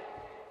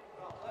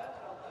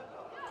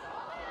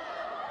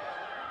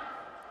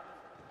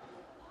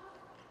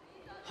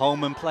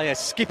 Holmen player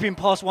skipping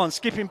past one,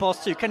 skipping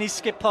past two. Can he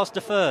skip past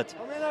the third?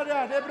 Kom igen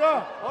Adrian, det är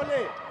bra. Håll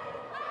i.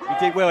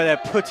 He did well there,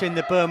 putting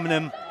the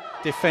Birmingham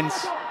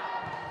defence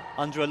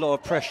under a lot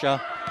of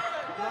pressure.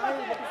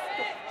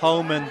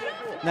 Holmen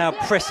now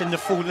pressing the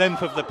full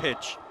length of the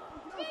pitch.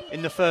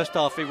 In the first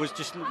half, it was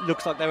just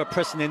looks like they were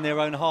pressing in their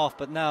own half,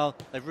 but now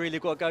they've really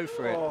got to go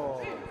for it.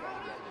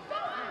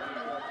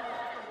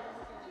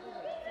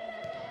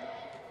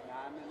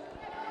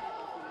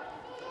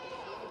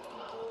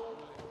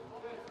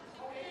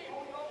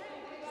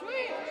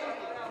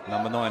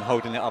 Number 9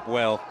 holding it up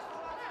well,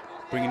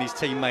 bringing his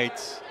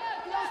teammates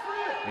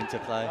into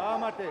play. Ja,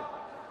 Martin.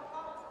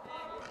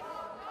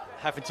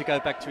 Having to go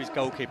back to his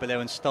goalkeeper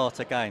there and start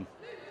again.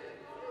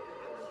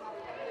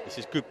 This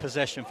is good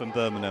possession from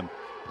Birmingham.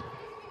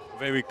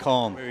 Very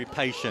calm, very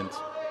patient.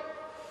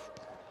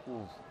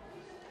 A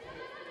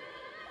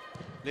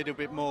little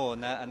bit more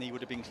on that and he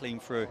would have been clean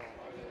through.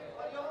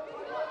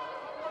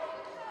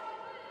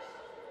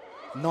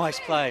 Nice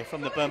play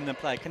from the Birmingham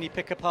player. Can he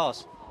pick a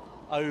pass?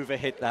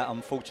 Overhit that,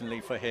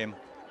 unfortunately for him.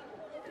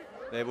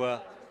 There were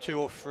 2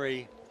 or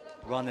 3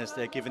 runners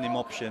there giving him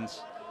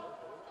options.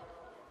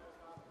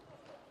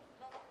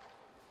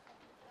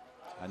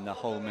 And the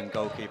Holmen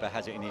goalkeeper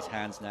has it in his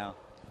hands now.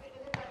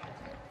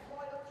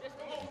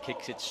 And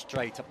kicks it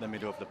straight up the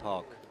middle of the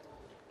park.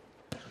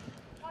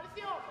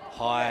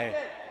 High.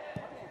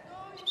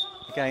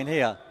 Again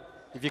here,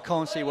 if you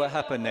can't see what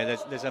happened there,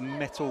 there's a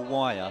metal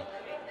wire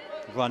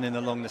running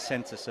along the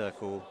centre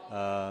circle,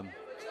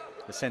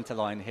 the centre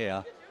line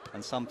here.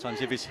 And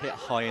sometimes if it's hit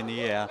high in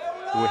the air,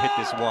 it will hit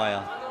this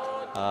wire,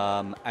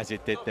 as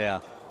it did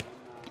there.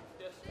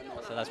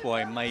 So that's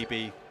why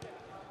maybe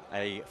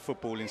a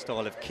footballing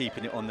style of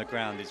keeping it on the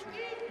ground is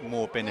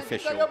more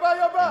beneficial in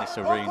this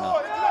arena.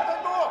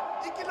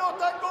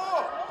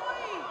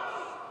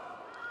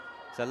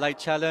 It's a late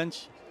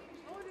challenge.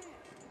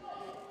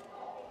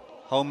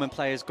 Holmen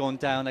player's gone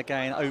down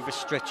again,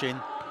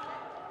 overstretching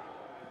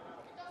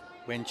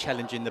when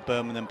challenging the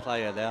Birmingham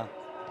player there.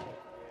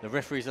 The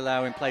referee's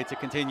allowing play to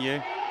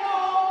continue.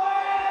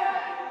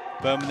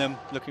 Birmingham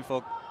looking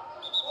for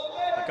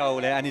a goal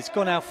there, and he's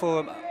gone out for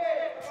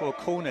a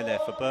corner there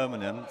for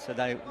Birmingham, so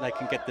they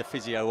can get the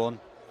physio on,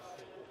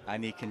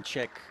 and he can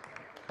check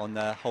on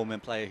the Holmen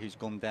player who's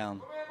gone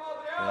down.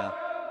 Yeah.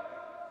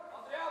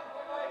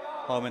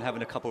 Holmen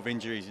having a couple of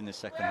injuries in the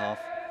second half.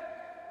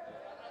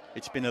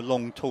 It's been a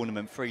long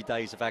tournament, 3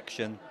 days of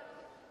action.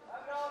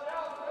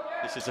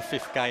 This is the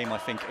 5th game I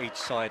think each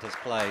side has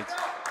played.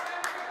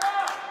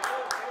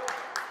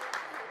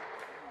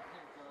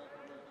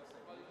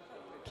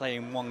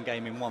 Playing 1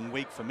 game in 1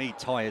 week for me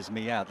tires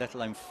me out, let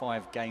alone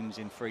 5 games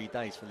in 3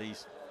 days for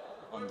these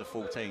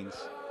under-14s.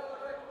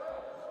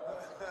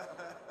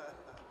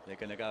 They're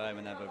going to go home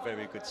and have a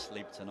very good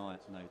sleep tonight,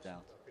 no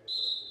doubt.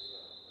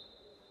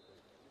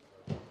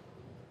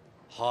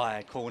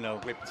 High corner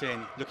whipped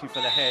in, looking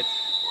for the head.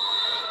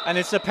 And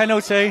it's a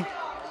penalty.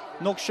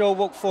 Not sure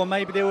what for,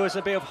 maybe there was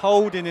a bit of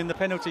holding in the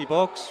penalty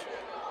box.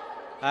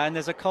 And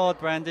there's a card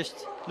brandished,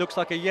 looks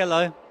like a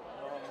yellow.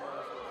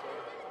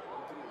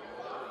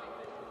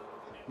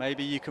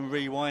 Maybe you can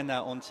rewind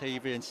that on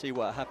TV and see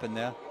what happened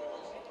there.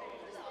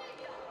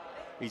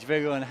 He's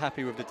very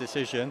unhappy with the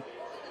decision.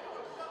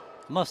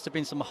 Must have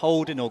been some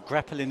holding or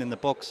grappling in the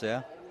box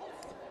there.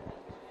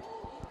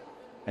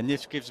 And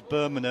this gives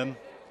Birmingham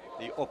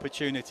the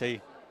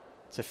opportunity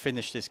to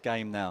finish this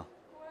game now.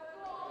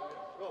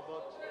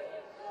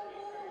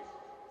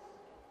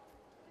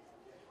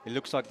 It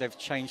looks like they've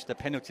changed the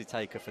penalty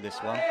taker for this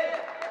one.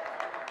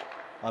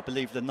 I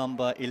believe the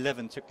number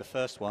 11 took the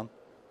first one.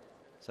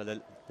 So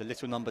the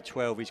little number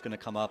 12, he's going to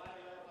come up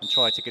and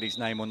try to get his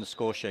name on the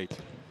score sheet.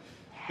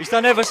 He's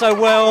done ever so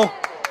well.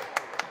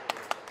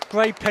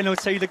 Great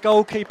penalty. The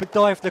goalkeeper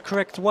dived the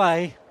correct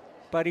way,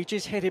 but he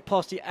just hit it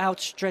past the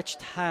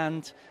outstretched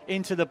hand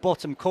into the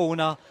bottom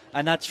corner,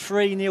 and that's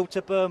 3-0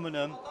 to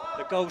Birmingham.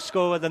 The goal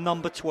scorer, the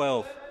number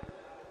 12.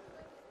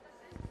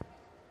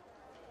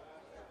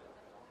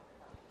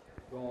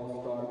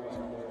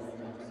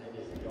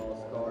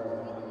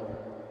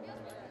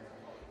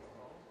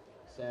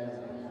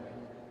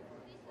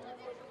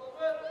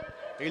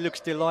 He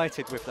looks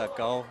delighted with that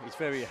goal. He's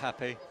very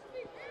happy.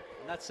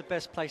 And that's the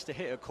best place to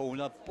hit a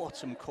corner,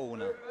 bottom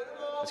corner.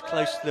 As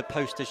close to the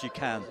post as you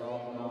can.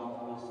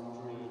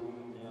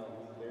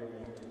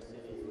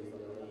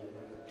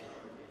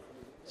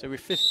 So we're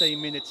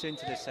 15 minutes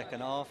into the second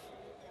half,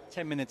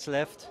 10 minutes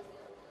left.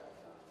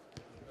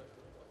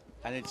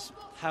 And it's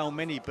how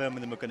many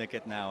Birmingham are going to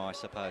get now, I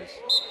suppose.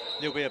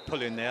 A little bit of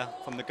pull in there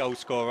from the goal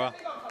scorer.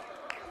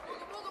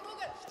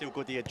 Still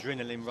got the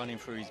adrenaline running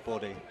through his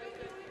body.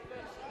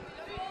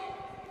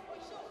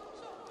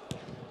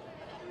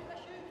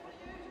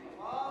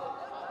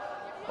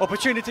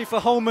 Opportunity for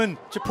Holmen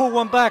to pull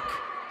one back.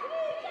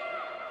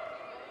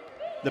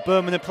 The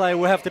Birmingham player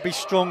will have to be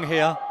strong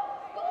here.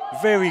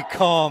 Very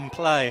calm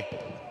play.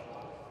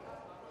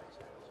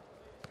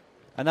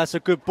 And that's a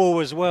good ball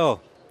as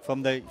well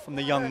from the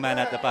young man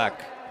at the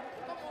back.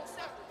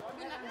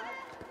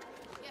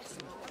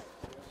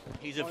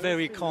 He's a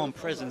very calm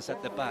presence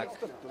at the back.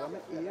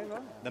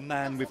 The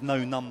man with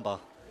no number.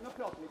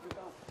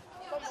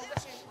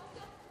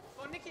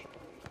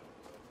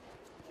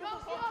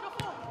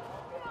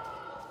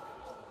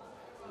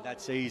 And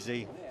that's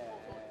easy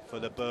for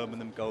the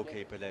Birmingham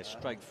goalkeeper there,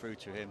 straight through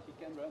to him.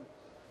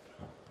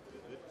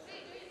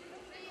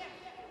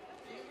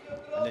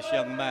 And this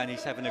young man,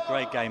 he's having a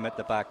great game at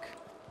the back.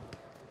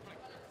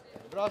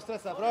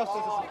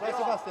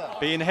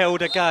 Being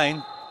held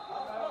again.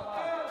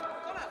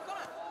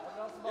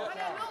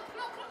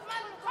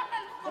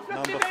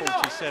 Number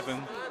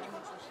 47,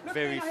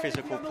 very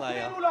physical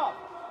player,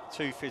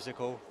 too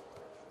physical.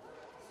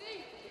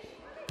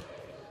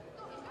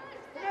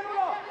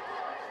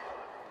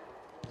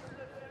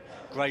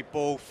 Great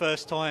ball,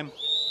 first time.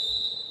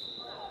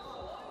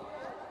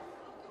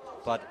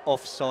 But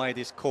offside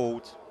is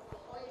called.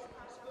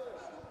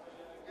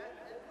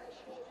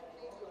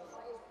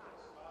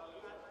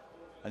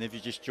 And if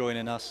you're just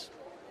joining us,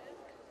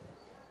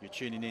 you're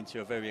tuning into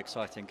a very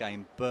exciting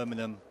game.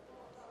 Birmingham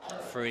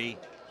 3,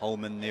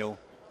 Holmen 0.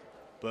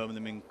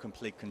 Birmingham in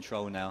complete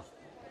control now.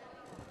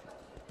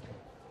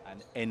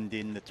 And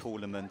ending the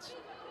tournament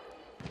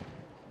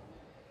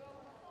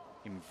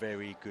in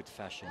very good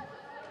fashion.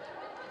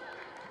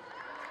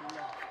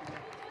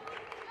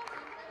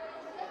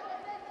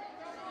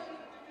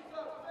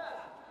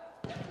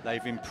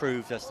 They've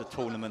improved as the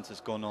tournament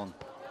has gone on.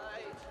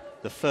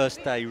 The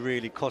first day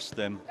really cost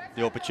them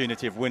the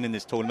opportunity of winning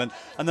this tournament.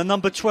 And the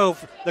number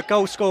 12, the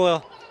goal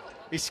scorer,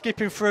 is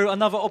skipping through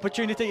another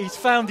opportunity. He's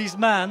found his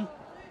man.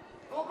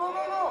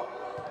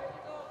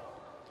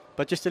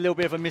 But just a little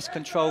bit of a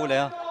miscontrol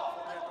there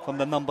from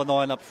the number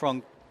 9 up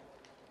front.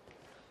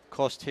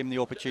 Cost him the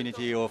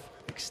opportunity of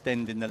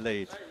extending the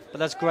lead. But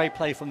that's great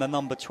play from the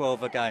number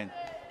 12 again.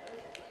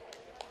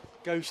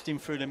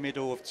 Ghosting through the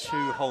middle of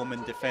 2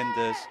 Holmen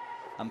defenders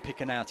and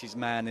picking out his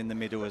man in the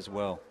middle as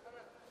well.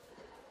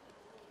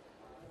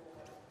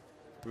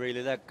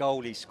 Really, that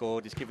goal he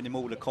scored is giving him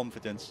all the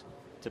confidence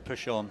to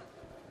push on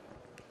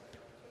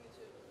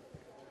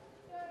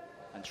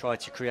and try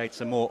to create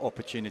some more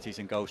opportunities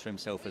and goals for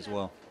himself as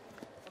well.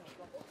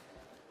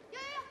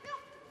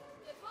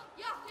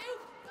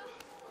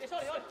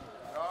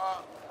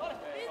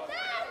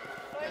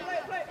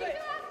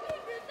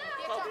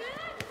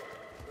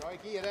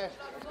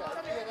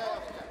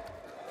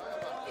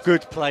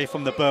 Good play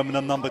from the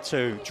Birmingham number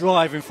 2,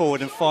 driving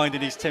forward and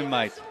finding his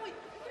teammate.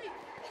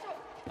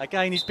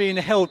 Again, he's being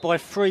held by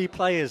 3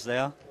 players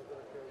there.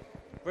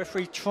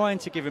 Referee trying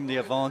to give him the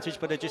advantage,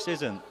 but it just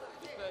isn't.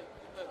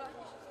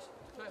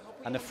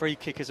 And the free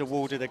kick is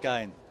awarded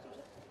again.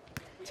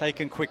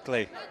 Taken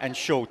quickly and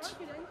short.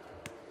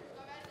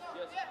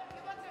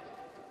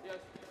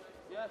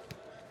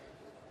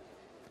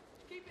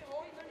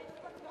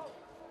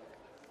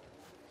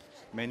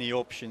 Many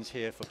options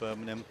here for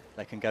Birmingham.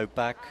 They can go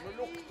back.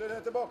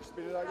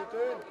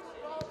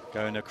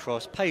 Going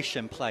across.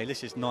 Patient play.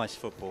 This is nice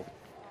football.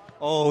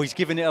 Oh, he's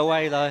giving it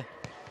away though.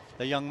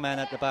 The young man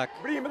at the back.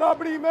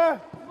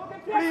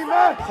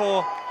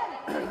 Poor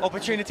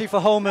opportunity for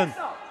Holmen.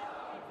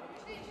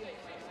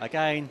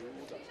 Again,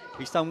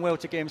 he's done well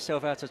to get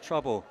himself out of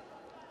trouble.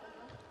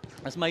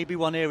 That's maybe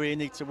one area he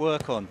needs to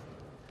work on.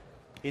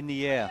 In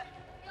the air.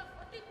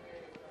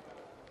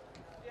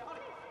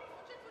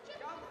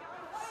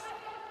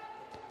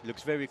 He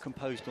looks very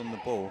composed on the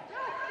ball.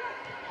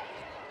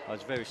 I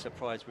was very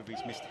surprised with his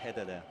missed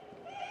header there.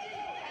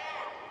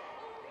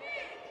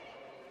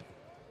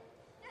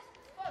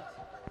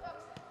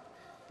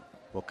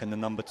 What can the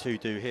number 2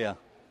 do here?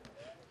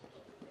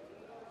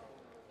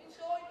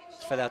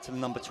 It's fell out to the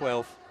number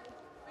 12.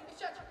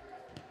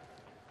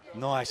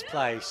 Nice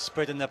play,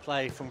 spreading the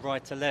play from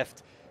right to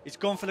left. He's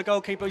gone for the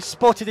goalkeeper, he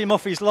spotted him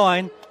off his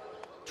line.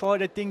 Tried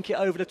to dink it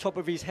over the top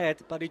of his head,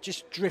 but he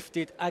just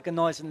drifted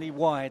agonisingly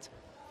wide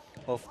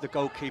of the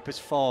goalkeeper's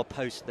far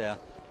post there.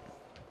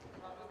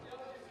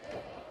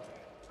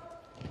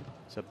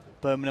 So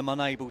Birmingham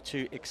unable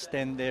to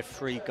extend their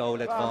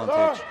 3-goal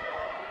advantage.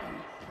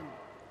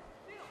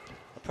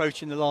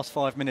 Approaching the last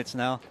 5 minutes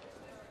now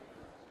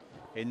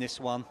in this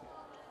one.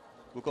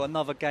 We've got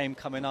another game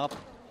coming up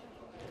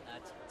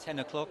at 10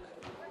 o'clock.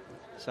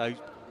 So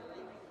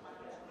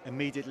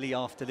immediately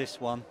after this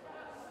one.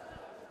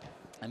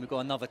 And we've got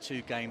another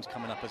 2 games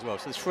coming up as well.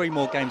 So there's 3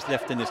 more games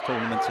left in this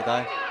tournament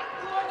today.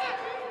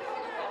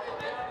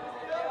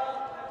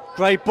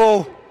 Great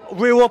ball,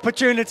 real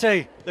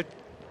opportunity. The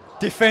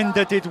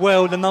defender did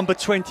well, the number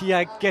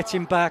 28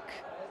 getting back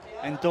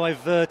and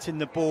diverting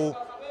the ball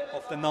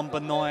off the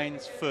number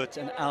 9's foot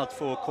and out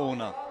for a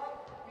corner.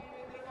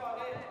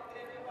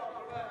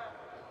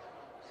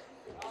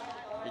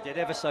 He did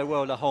ever so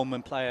well, the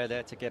Holmen player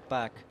there, to get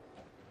back,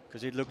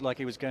 because it looked like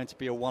he was going to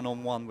be a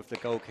one-on-one with the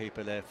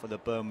goalkeeper there for the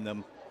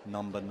Birmingham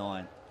number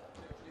 9.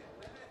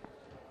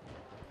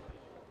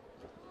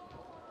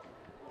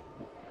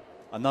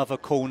 Another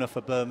corner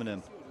for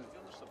Birmingham.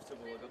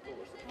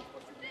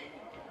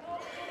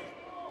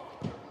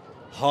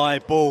 High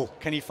ball.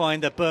 Can he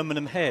find the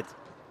Birmingham head?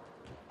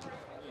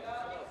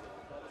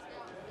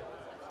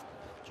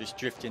 Just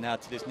drifting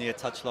out to this near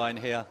touchline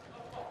here.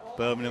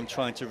 Birmingham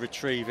trying to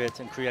retrieve it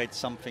and create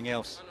something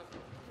else.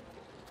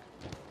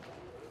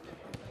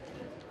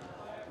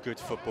 Good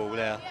football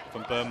there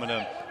from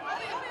Birmingham.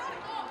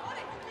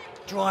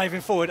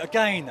 Driving forward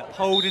again,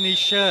 holding his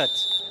shirt.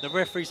 The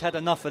referee's had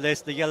enough of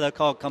this. The yellow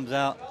card comes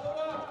out.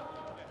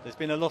 There's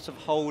been a lot of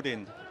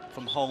holding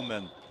from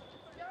Holmen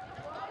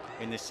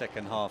in this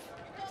second half.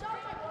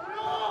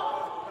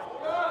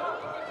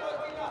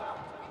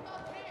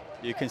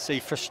 You can see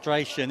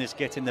frustration is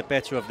getting the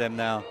better of them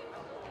now.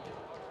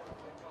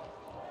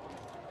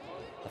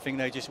 I think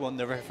they just want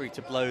the referee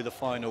to blow the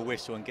final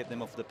whistle and get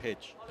them off the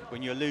pitch.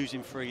 When you're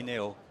losing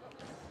 3-0,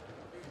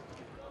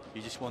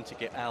 you just want to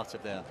get out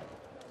of there.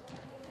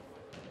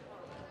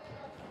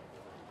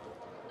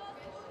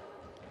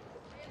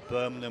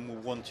 Birmingham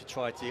will want to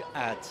try to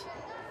add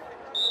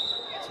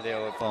to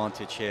their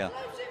advantage here.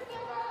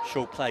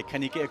 Short play,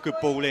 can he get a good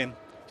ball in?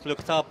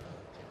 Looked up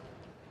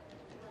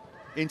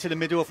into the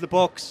middle of the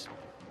box.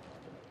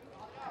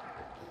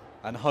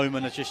 And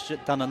Holmen has just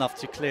done enough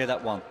to clear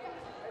that one.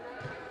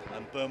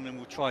 And Birmingham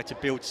will try to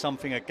build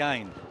something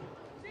again.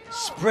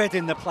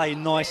 Spreading the play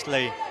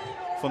nicely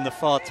from the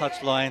far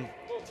touchline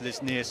to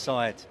this near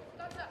side.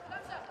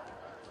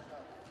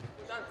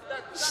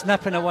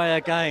 Snapping away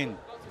again.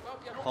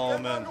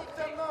 Holmen.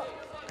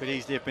 Could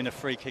easily have been a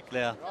free kick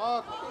there.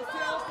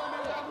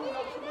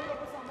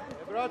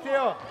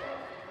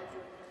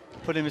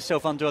 Putting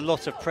himself under a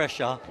lot of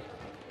pressure,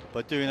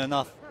 but doing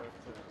enough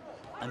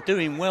and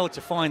doing well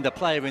to find a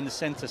player in the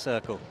centre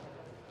circle.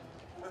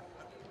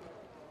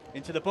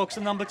 Into the box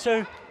of number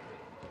 2.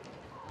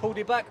 Pulled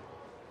it back.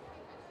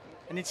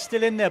 And it's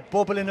still in there,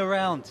 bobbling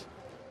around.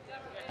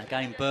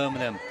 Again,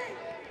 Birmingham.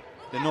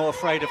 They're not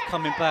afraid of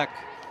coming back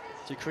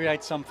to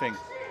create something.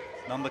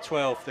 Number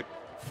 12, the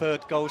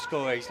third goal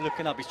scorer. He's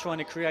looking up, he's trying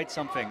to create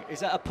something. Is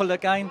that a pull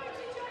again?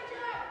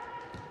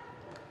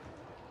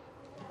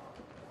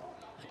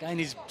 Again,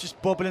 he's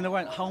just bobbling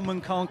around. Holmen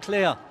can't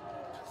clear.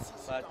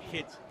 But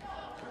hit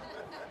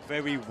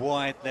very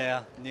wide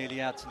there,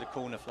 nearly out to the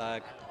corner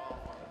flag.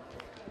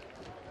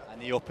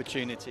 And the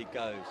opportunity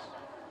goes.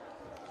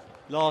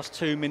 Last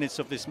 2 minutes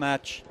of this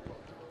match.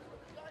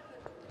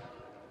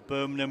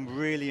 Birmingham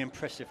really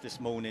impressive this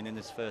morning in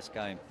this first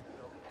game.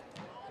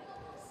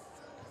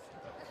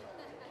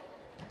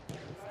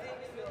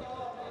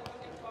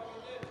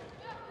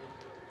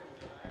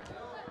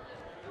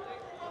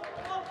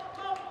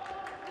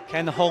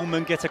 Can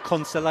Holmen get a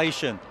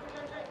consolation?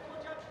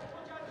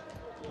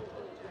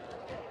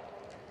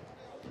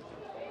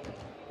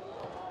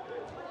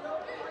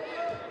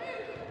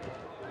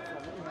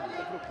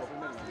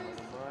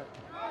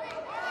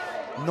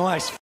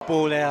 Nice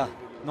football there.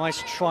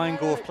 Nice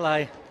triangle of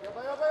play.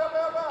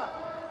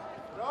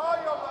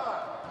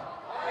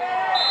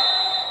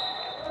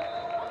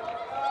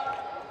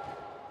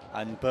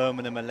 And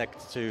Birmingham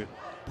elect to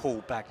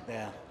pull back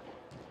there.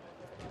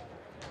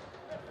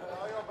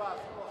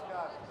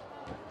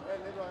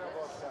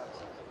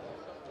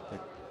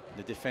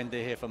 The defender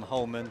here from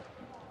Holmen,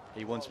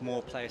 he wants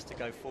more players to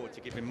go forward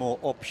to give him more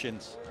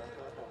options.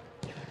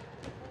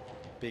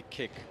 Big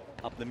kick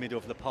up the middle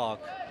of the park.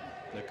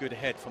 And a good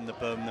head from the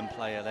Birmingham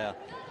player there.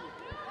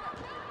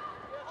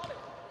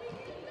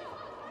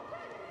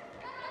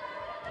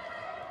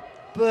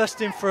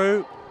 Bursting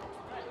through,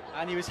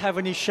 and he was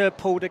having his shirt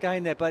pulled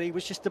again there, but he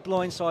was just the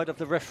blind side of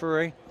the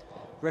referee.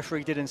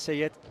 Referee didn't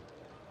see it.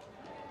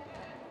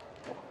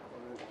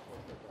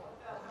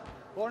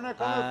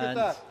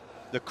 And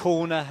the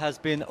corner has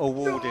been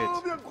awarded.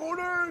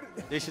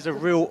 This is a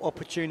real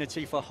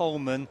opportunity for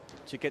Holmen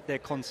to get their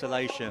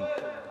consolation.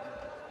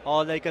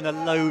 Are they going to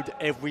load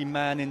every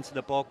man into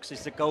the box?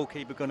 Is the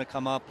goalkeeper going to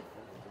come up?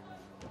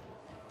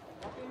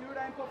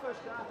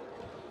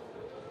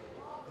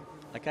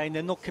 Again,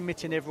 they're not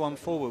committing everyone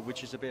forward,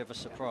 which is a bit of a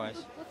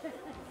surprise.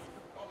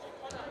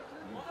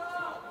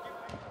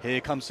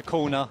 Here comes the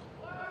corner,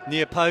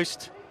 near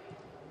post.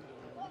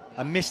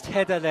 A missed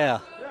header there.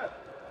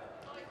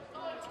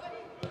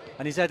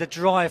 And he's had a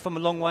drive from a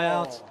long way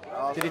out.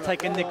 Did he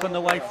take a nick on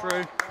the way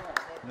through?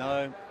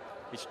 No,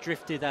 it's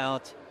drifted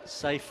out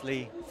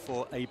safely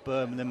for a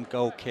Birmingham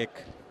goal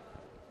kick.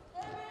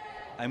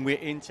 And we're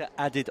into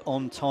added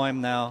on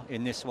time now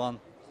in this one.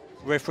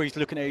 Referee's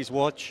looking at his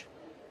watch.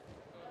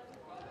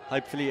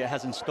 Hopefully it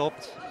hasn't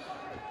stopped.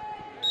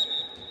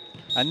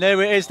 And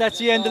there it is, that's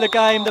the end of the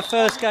game, the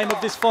first game of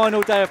this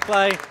final day of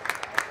play.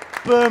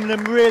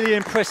 Birmingham really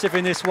impressive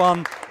in this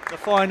one. The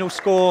final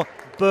score,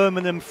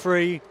 Birmingham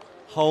 3,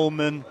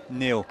 Holmen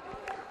 0.